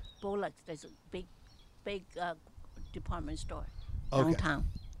that? Bullock's, there's a big department store Okay. downtown.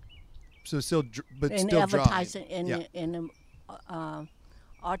 So still, but And still drawing. advertising Yeah. in the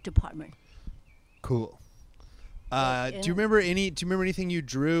art department. Cool. Do and- you remember anything you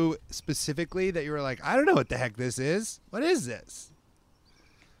drew specifically that you were like, I don't know what the heck this is. What is this?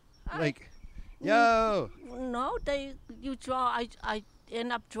 Like, yo. No, you draw. I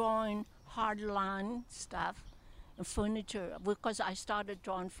end up drawing hard line stuff, and furniture, because I started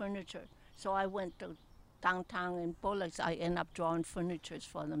drawing furniture. So I went to downtown in Bullock's. I end up drawing furnitures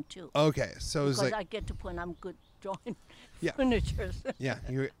for them too, Okay, so it was because like, I get to point I'm good drawing Yeah. furnitures. yeah,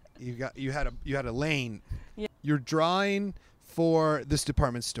 you had a lane. Yeah. You're drawing for this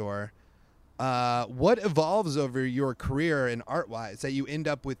department store. What evolves over your career in art-wise that you end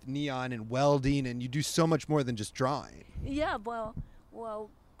up with neon and welding, and you do so much more than just drawing? Yeah, well,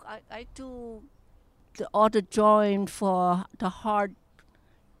 I do all the drawing for the hard.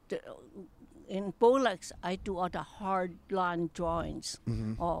 In Bullock's, I do all the hard line drawings,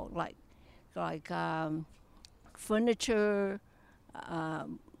 or like furniture,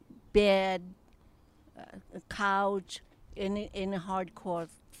 bed, couch, any hardcore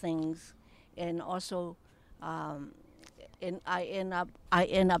things, and also, and I end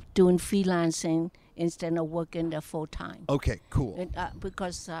up doing freelancing instead of working there full time. Okay, cool. And,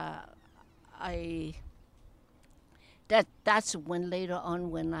 because that's when later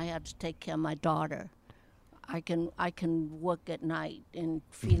on when I had to take care of my daughter, I can work at night and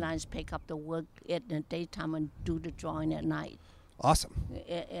freelance, pick up the work at the daytime and do the drawing at night. Awesome.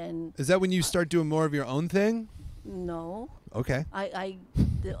 And Is that when you start doing more of your own thing? no, Okay. I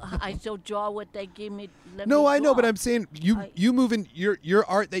still draw what they give me. No, I know, but draw. I'm saying you move in your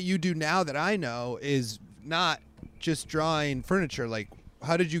art that you do now that I know is not just drawing furniture. Like,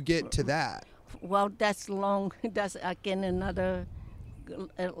 how did you get to that? Well, that's long. That's again another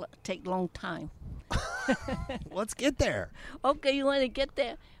take long time. Let's get there. Okay, you want to get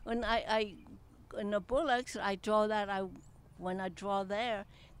there. When I in the Bullocks, I draw that. When I draw there,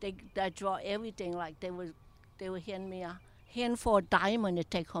 I draw everything. Like they would hand me a handful of diamond to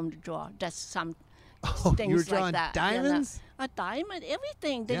take home to draw. That's some Oh, things you were like drawing that. diamonds? A diamond,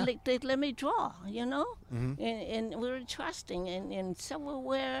 everything. They Yeah. they let me draw. You know, Mm-hmm. and we were trusting and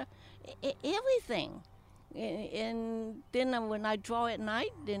silverware, everything. And then when I draw at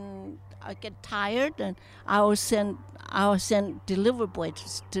night, then I get tired, and I will send delivery boy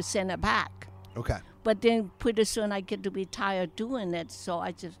to send it back. Okay. But then pretty soon I get to be tired doing it, so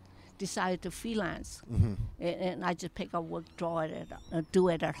I just decided to freelance, and I just pick up work, draw it, do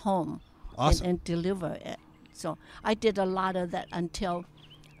it at home, Awesome. and deliver it. So I did a lot of that until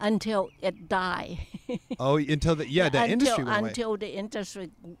it died. Oh, until the industry went away. Until the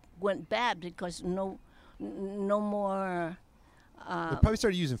industry went bad because no more. They probably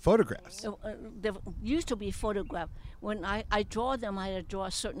started using photographs. There used to be photograph. When I draw them, I had to draw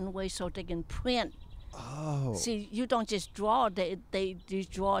a certain way so they can print. Oh. See, you don't just draw. They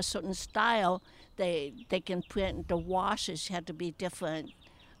draw a certain style. They can print. The washes had to be different,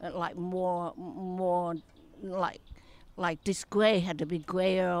 like more like this gray had to be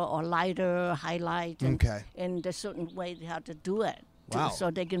grayer or lighter, highlight. And, Okay. and a certain way they had to do it. Wow.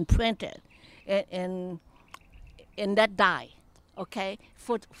 So they can print it, and that died. Okay,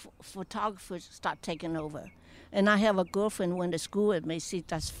 photographers start taking over, and I have a girlfriend went to school with me. She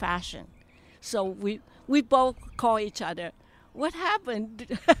does fashion, so we both call each other. What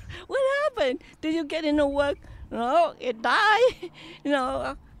happened? What happened? Did you get into work? No, it died.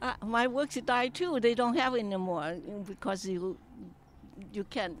 My works died too. They don't have it anymore because you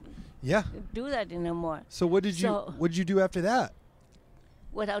can't Yeah. do that anymore. So what did you do after that?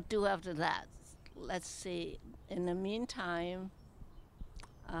 What I'll do after that, let's see. In the meantime,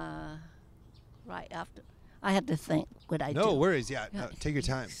 right after, I had to think what I do. No worries. Yeah. No, take your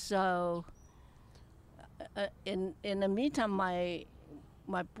time. So, in the meantime, my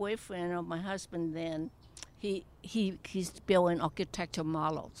boyfriend or my husband then, he's building architecture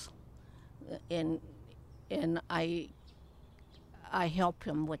models, and and I help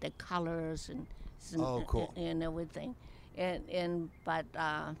him with the colors and Oh, cool. and everything, but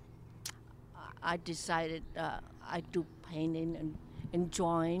I decided I do painting and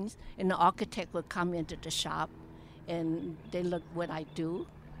drawings, and the architect would come into the shop, and they look what I do.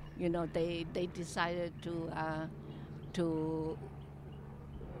 You know, they decided to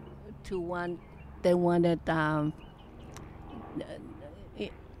want they wanted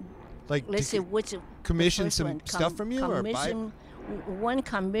Like let's see to which commission the first some one. stuff from you or buy? commission one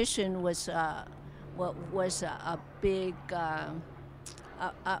commission was what was a big a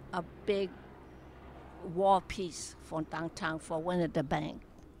big wall piece for downtown for one of the bank.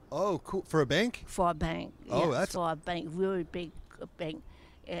 Oh, cool. For a bank? For a bank. Oh, yes, that's- for a bank, really big bank.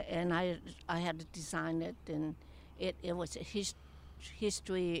 And I had to design it, and it was a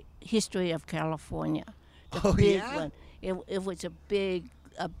history of California. The Oh, big yeah? one. It was a big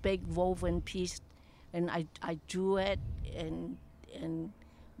woven piece, and I drew it and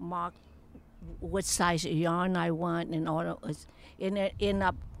marked what size of yarn I want, and all of it. And it end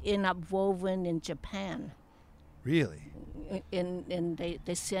up woven in Japan. Really? And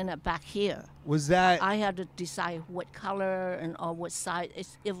they send it back here. Was that I had to decide what color and or what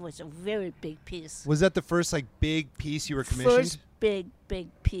size. It was a very big piece. the first like big piece you were commissioned? First big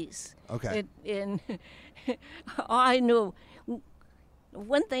piece. Okay. And all I knew,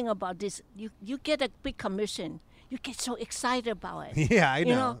 one thing about this, you get a big commission, you get so excited about it. Yeah, I You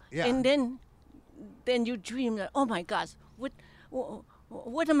know. Yeah. And then you dream that, oh my gosh,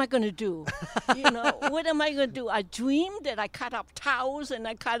 what am I going to do? What am I going to do? I dreamed that I cut up towels and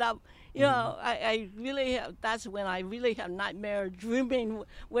I cut up, I really have, that's when I really have nightmare dreaming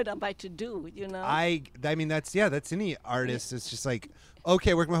what am I to do, I mean that's any artist. It's just like,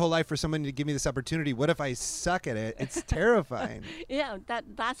 okay, work my whole life for someone to give me this opportunity. What if I suck at it? It's terrifying. Yeah,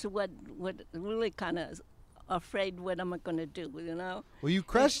 that's what really kind of afraid what am I going to do, Well, you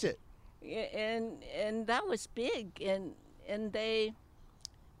crushed it. And that was big, and they,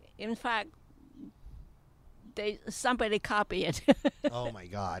 in fact, somebody copy it. Oh my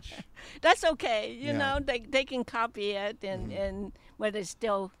gosh. That's okay, you Yeah. know. They can copy it, and but it's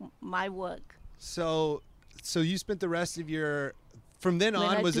still my work. So you spent the rest of your from then When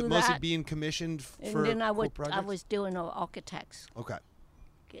on I was it do mostly that, being commissioned And for then I cool was projects? doing architects, Okay.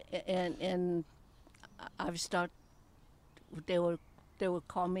 and I've start. They would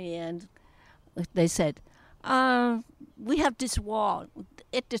call me and they said, "We have this wall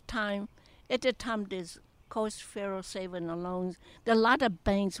at the time. This Coast Federal Saving and Loans. There are a lot of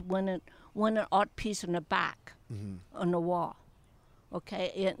banks wanted an art piece on the back on the wall.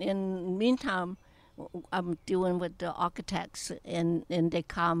 Okay. In the meantime, I'm dealing with the architects, and they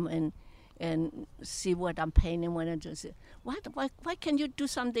come and see what I'm painting. When I just say, why can you do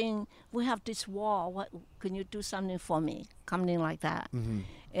something? We have this wall. What can you do something for me? Something like that.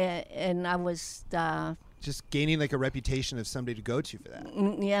 And I was Just gaining like a reputation of somebody to go to for that.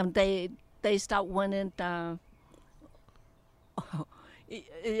 yeah. They start wanting.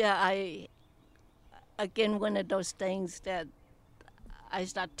 I again one of those things that I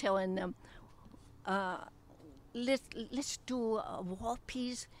start telling them. Let's do a wall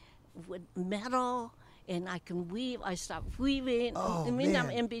piece with metal, and I can weave. I start weaving. Oh, I mean, man.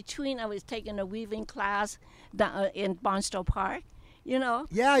 in between, I was taking a weaving class down, in Barnstable Park. Yeah,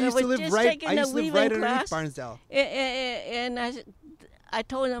 I used to live right. I used to live right underneath Barnsdale. And I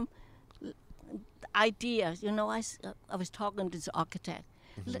told them ideas. I was talking to the architect.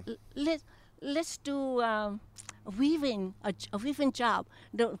 Let's do a weaving job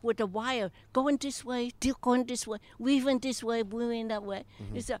with the wire going this way, going this way, weaving this way, weaving that way.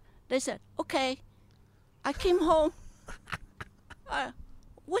 They said, okay. I came home.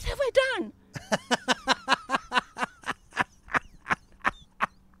 What have I done?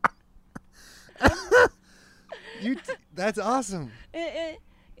 That's awesome. And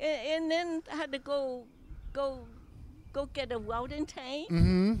then I had to go get a welding tank.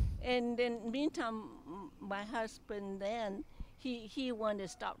 And then meantime, my husband then he wanted to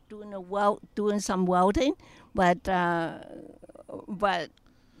stop doing some welding, but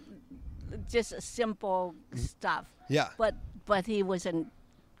just a simple stuff. Yeah. But he wasn't.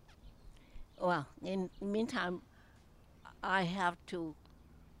 Well, in the meantime, I have to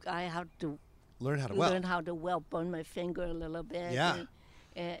Learn how to learn weld. how to weld, burn my finger a little bit. Yeah.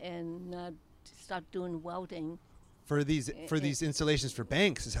 And start doing welding. For these installations for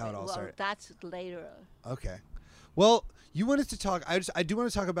banks is how it all Well, started. that's later. Okay. Well, you wanted to talk. I do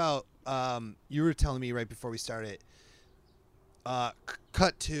want to talk about. You were telling me right before we started.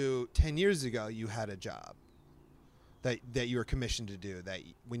 Cut to 10 years ago, you had a job that you were commissioned to do. That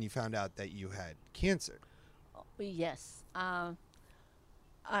when you found out that you had cancer. Yes.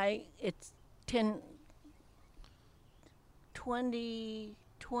 It's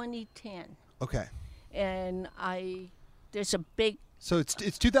 2010, Okay. and there's a big. So it's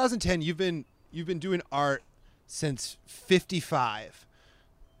 2010. You've been doing art since 55.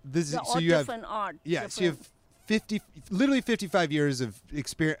 This They're is, all so you have different art. yeah. So you have literally 55 years of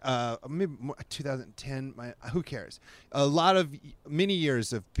experience. Maybe more, 2010. Who cares? A lot of many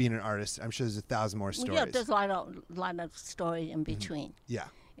years of being an artist. I'm sure there's 1,000 more stories. Yeah, there's a lot of story in between. Yeah.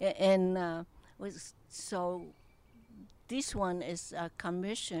 So this one is a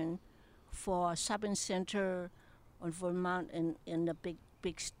commission for shopping center on Vermont in a big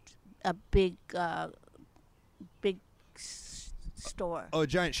store. Oh, a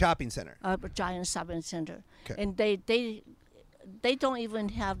giant shopping center. A giant shopping center. Okay. And they don't even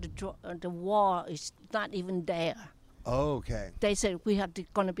have the wall is not even there. Oh, okay. They said we have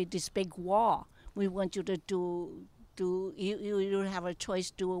gonna be this big wall. We want you to do you have a choice,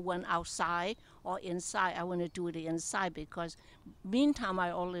 do one outside or inside. I want to do it inside because meantime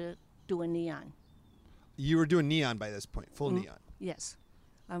I only do a neon. You were doing neon by this point, full neon. Yes,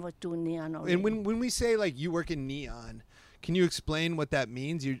 I was doing neon already. And when we say like you work in neon, can you explain what that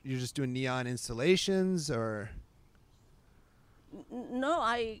means? You're just doing neon installations, or No,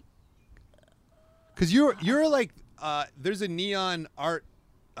 because you're like there's a neon art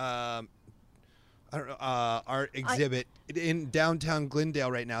art exhibit in downtown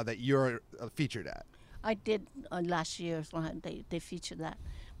Glendale right now that you're featured at. I did last year. So they featured that,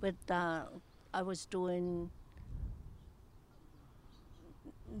 but I was doing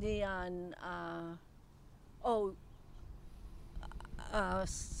neon.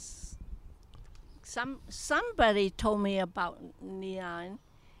 Somebody told me about neon,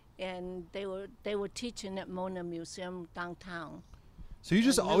 and they were teaching at Mona Museum downtown. So you're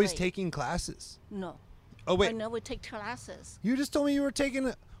just always Really? taking classes? No, Oh I wait, never take classes. you just told me you were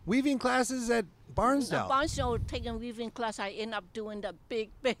taking weaving classes at Barnesdale. Barnesdale taking weaving class, I end up doing the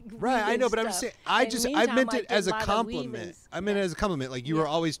big Right, I know, but I'm just saying. I meant it as a compliment. compliment. I meant it as a compliment. Like you were Yeah.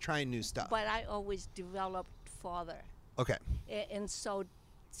 always trying new stuff. But I always developed further. Okay. And so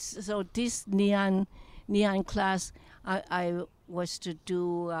this neon class, I was to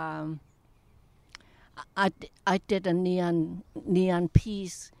do. I did a neon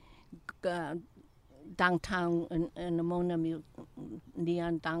piece downtown in the Mona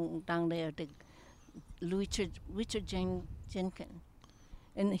neon down there. The Richard Jenkins,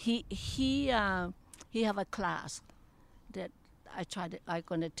 and he have a class that I'm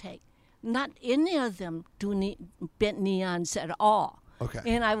gonna take. Not any of them do bent neons at all. Okay.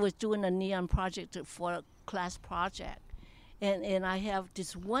 And I was doing a neon project for a class project. And I have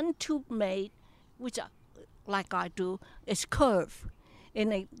this one tube made, which like I do, it's curved.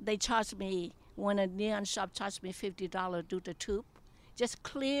 And they charge me, when a neon shop charged me $50 to do the tube. Just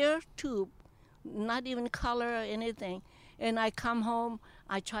clear tube, not even color or anything. And I come home,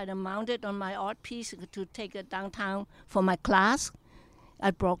 I try to mount it on my art piece to take it downtown for my class.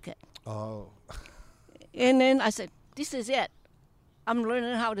 I broke it. Oh. And then I said, this is it. I'm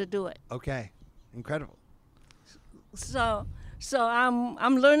learning how to do it. Okay. Incredible. So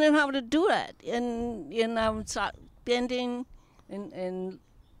I'm learning how to do it, and I start bending and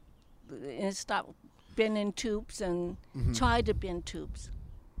stop bending tubes and try to bend tubes,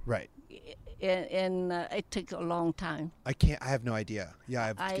 Right. and it took a long time. I have no idea.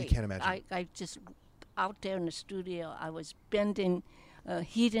 Yeah, I can't imagine. I just out there in the studio, I was bending,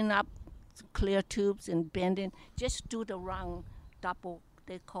 heating up clear tubes and bending. Just do the round double.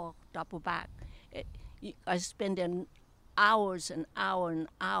 They call double back. I spend hours and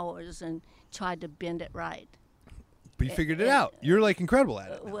hours and tried to bend it right. But you figured it out. You're like incredible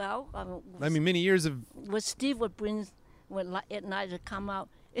at it. Well, I mean, many years of. what Steve would bring at night to come out.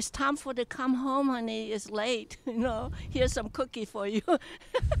 It's time for to come home, honey. It's late. Here's some cookie for you.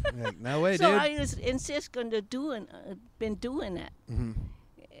 Like, no way, So dude. I was insist on been doing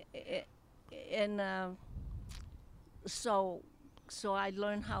it, and so I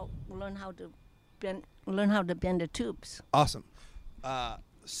learned how to bend the tubes. Awesome.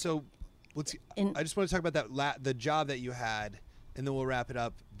 So let's. And- I just want to talk about that the job that you had, and then we'll wrap it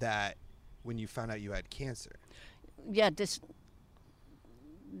up. That when you found out you had cancer. Yeah, this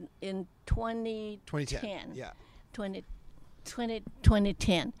in 2010. 2010. Yeah.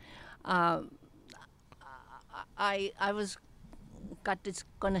 2010. I was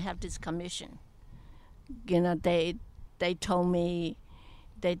gonna have this commission. They told me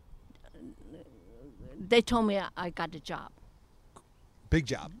they told me I got the job. Big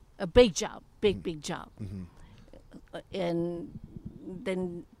job. A big job, big job. And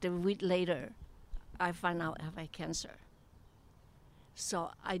then the week later, I found out I have cancer.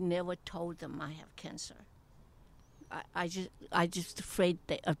 So I never told them I have cancer. I just afraid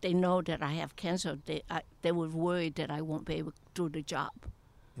that if they know that I have cancer, they would worry that I won't be able to do the job.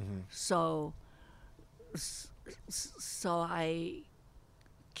 So I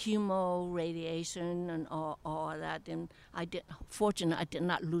chemo, radiation, and all that, and fortunately I did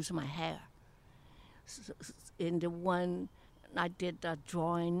not lose my hair. In the one I did the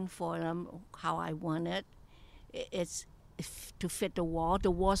drawing for them how I want it. It's to fit the wall.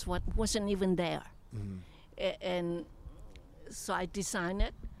 The walls wasn't even there, and so I designed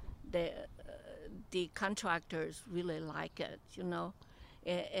it. The contractors really like it,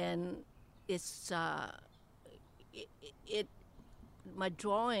 and it's my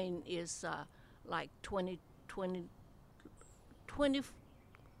drawing is like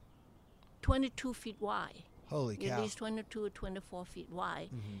 22 feet wide. Holy cow. At least 22 or 24 feet wide,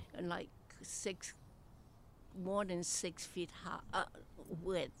 and like more than 6 feet high,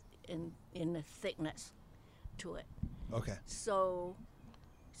 width in the thickness to it. Okay. So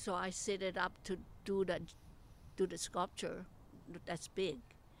I set it up to do the sculpture that's big,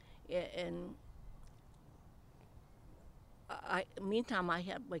 and meantime I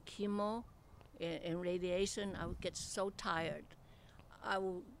had my chemo and radiation. I would get so tired. I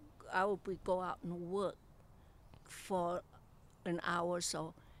would go out and work for an hour or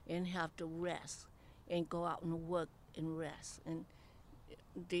so and have to rest and go out and work and rest. And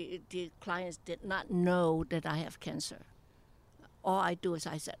the clients did not know that I have cancer. All I do is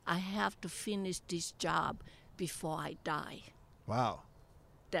I said, I have to finish this job before I die. Wow.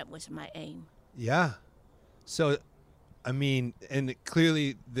 That was my aim. Yeah. So, I mean, and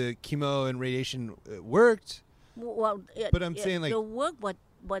clearly the chemo and radiation worked. Well, But I'm saying, like- the work,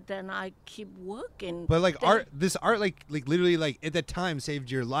 but then I keep working. But like Then- this art, like literally, like at that time,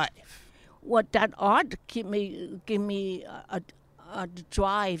 saved your life. What that art give me a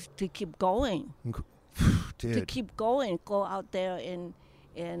drive to keep going, to Dude. keep going, go out there and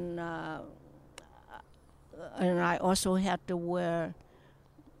I also had to wear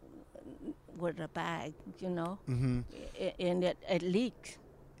a bag, Mm-hmm. and it leaked.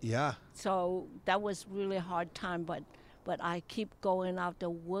 Yeah. So that was really a hard time, but I keep going out to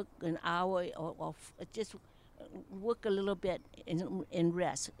work an hour or just work a little bit and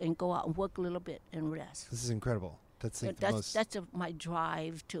rest, and go out and work a little bit and rest. This is incredible. That's like the most. That's my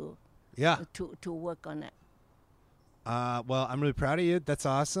drive to work on it. Well, I'm really proud of you. That's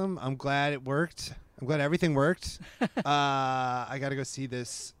awesome. I'm glad it worked. I'm glad everything worked. I got to go see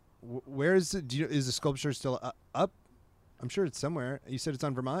this. Where is it? Is the sculpture still up? I'm sure it's somewhere. You said it's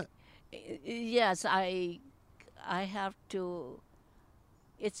on Vermont? Yes, I have to.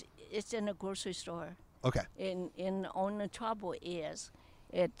 It's in a grocery store. Okay. In only trouble is,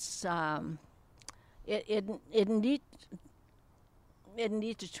 it's it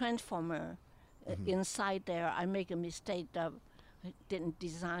needs a transformer inside there. I make a mistake that I didn't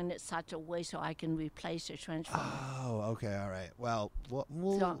design it such a way so I can replace the transformer. Oh, okay. All right. Well,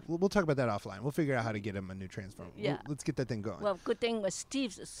 we'll talk about that offline. We'll figure out how to get him a new transformer. Yeah. Let's get that thing going. Well, good thing was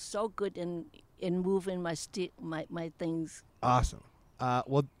Steve's is so good in moving my things. Awesome.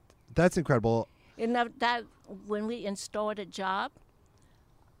 Well, that's incredible. And that when we install the job,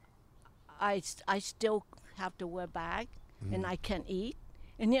 I still have to wear a bag, and I can't eat.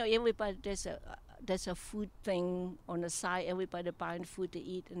 And everybody there's a food thing on the side. Everybody buying food to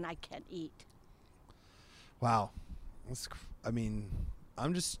eat, and I can't eat. Wow.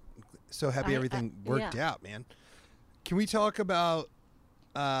 I'm just so happy everything worked out, man. Can we talk about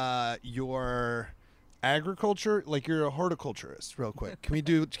your agriculture? Like, you're a horticulturist, real quick. Can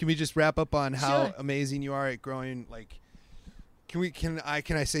we just wrap up on how Sure. amazing you are at growing? Like, can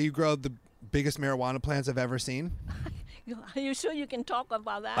I say you grow the biggest marijuana plants I've ever seen? Are you sure you can talk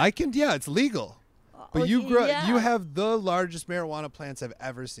about that? I can. Yeah, it's legal. But Oh, you yeah. have the largest marijuana plants I've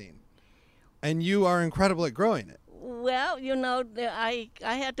ever seen, and you are incredible at growing it. Well, I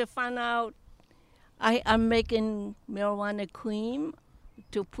had to find out. I'm making marijuana cream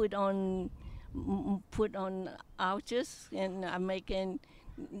to put on ouches, and I'm making.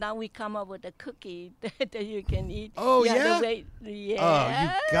 Now we come up with a cookie that you can eat. Oh, You have to yeah? wait- yeah.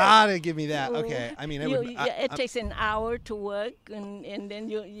 Oh, you gotta give me that. Okay, I mean, It takes an hour to work, and then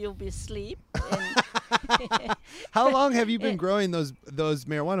you'll be asleep. And How long have you been growing those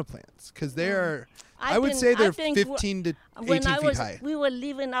marijuana plants? Because they're, I would been- say they're I think 15 to 18 when feet high. we were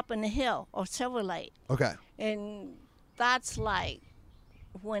living up in the hill or Silver Lake, Okay. and that's like,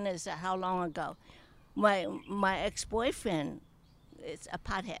 when is that? How long ago? My ex-boyfriend is a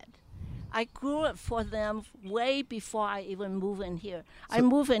pothead. I grew it for them way before I even moved in here. I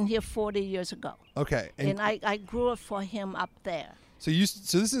moved in here 40 years ago, Okay. and I grew it for him up there. So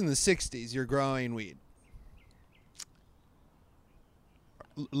this is in the 60s. You're growing weed.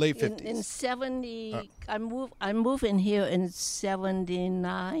 Late 50s. In 70, I moved in here in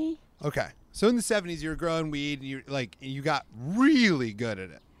 79. Okay. So in the 70s, you were growing weed, and you got really good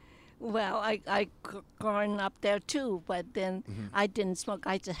at it. Well, I growing up there too, but then I didn't smoke.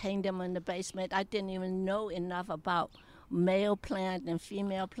 I just hang them in the basement. I didn't even know enough about male plant and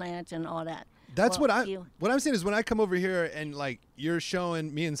female plants and all that. That's Well, what I'm saying is when I come over here and like you're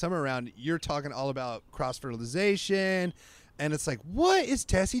showing me and Summer around, you're talking all about cross fertilization, and it's like, what is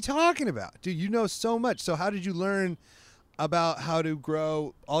Tessie talking about, dude? You know so much. So how did you learn about how to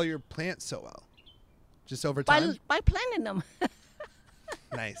grow all your plants so well? Just over time. By planting them.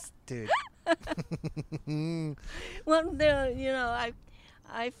 Nice, dude. Well,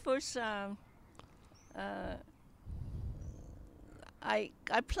 I first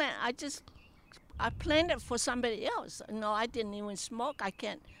I planted for somebody else. No, I didn't even smoke. I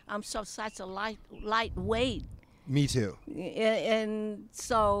can't. I'm such a lightweight. Me too. And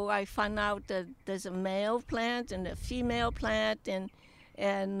so I found out that there's a male plant and a female plant, and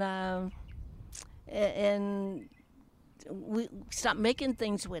we stopped making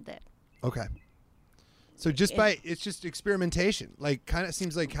things with it. Okay. So it's just experimentation. Like, kind of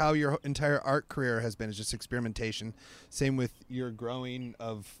seems like how your entire art career has been, is just experimentation. Same with your growing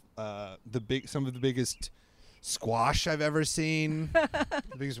of some of the biggest squash I've ever seen,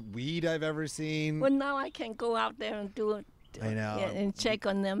 the biggest weed I've ever seen. Well, now I can go out there and do it. I know. And check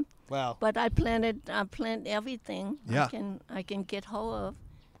on them. Wow. But I plant everything Yeah. I can get hold of.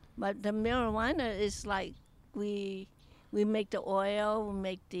 But the marijuana is like we make the oil, we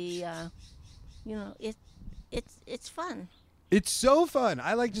make the it's fun. It's so fun.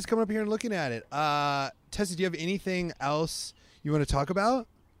 I like just coming up here and looking at it. Tessa, do you have anything else you want to talk about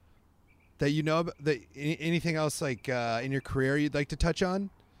that you know about? Anything else like in your career you'd like to touch on?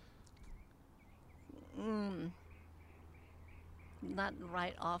 Not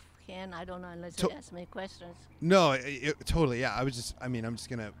right offhand. I don't know unless you ask me questions. No, totally. Yeah, I just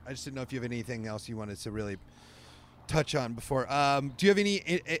didn't know if you have anything else you wanted to really touch on before. Do you have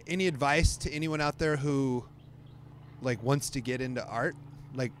any advice to anyone out there who like wants to get into art?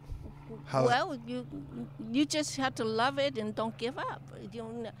 Like how? Well, you just have to love it and don't give up.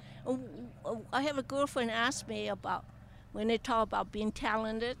 I have a girlfriend ask me about when they talk about being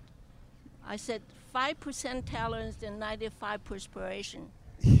talented. I said 5% talent and 95 perspiration.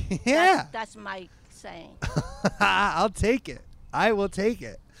 Yeah. That's my saying. I'll take it. I will take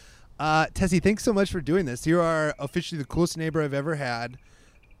it. Tessie, thanks so much for doing this. You are officially the coolest neighbor I've ever had.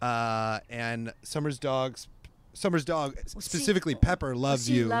 And Summer's dog, specifically Pepper, loves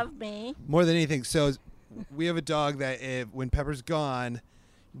you. She loved me. More than anything. So we have a dog that when Pepper's gone,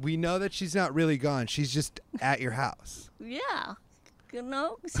 we know that she's not really gone. She's just at your house. Yeah. She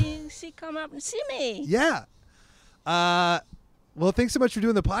come up and see me. Yeah. Well, thanks so much for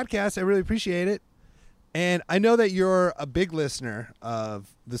doing the podcast. I really appreciate it. And I know that you're a big listener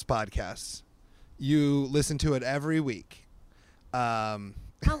of this podcast. You listen to it every week. I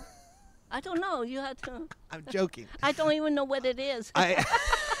don't know. You have to. I'm joking. I don't even know what it is.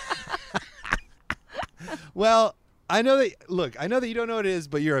 Well, I know that you don't know what it is,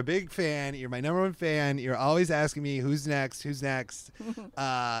 but you're a big fan. You're my number one fan. You're always asking me who's next.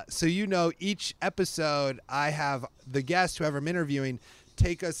 So each episode I have the guest, whoever I'm interviewing,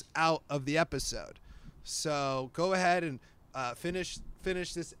 take us out of the episode. So go ahead and finish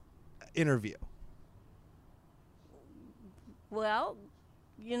this interview. Well,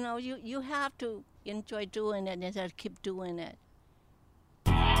 you have to enjoy doing it and keep doing it.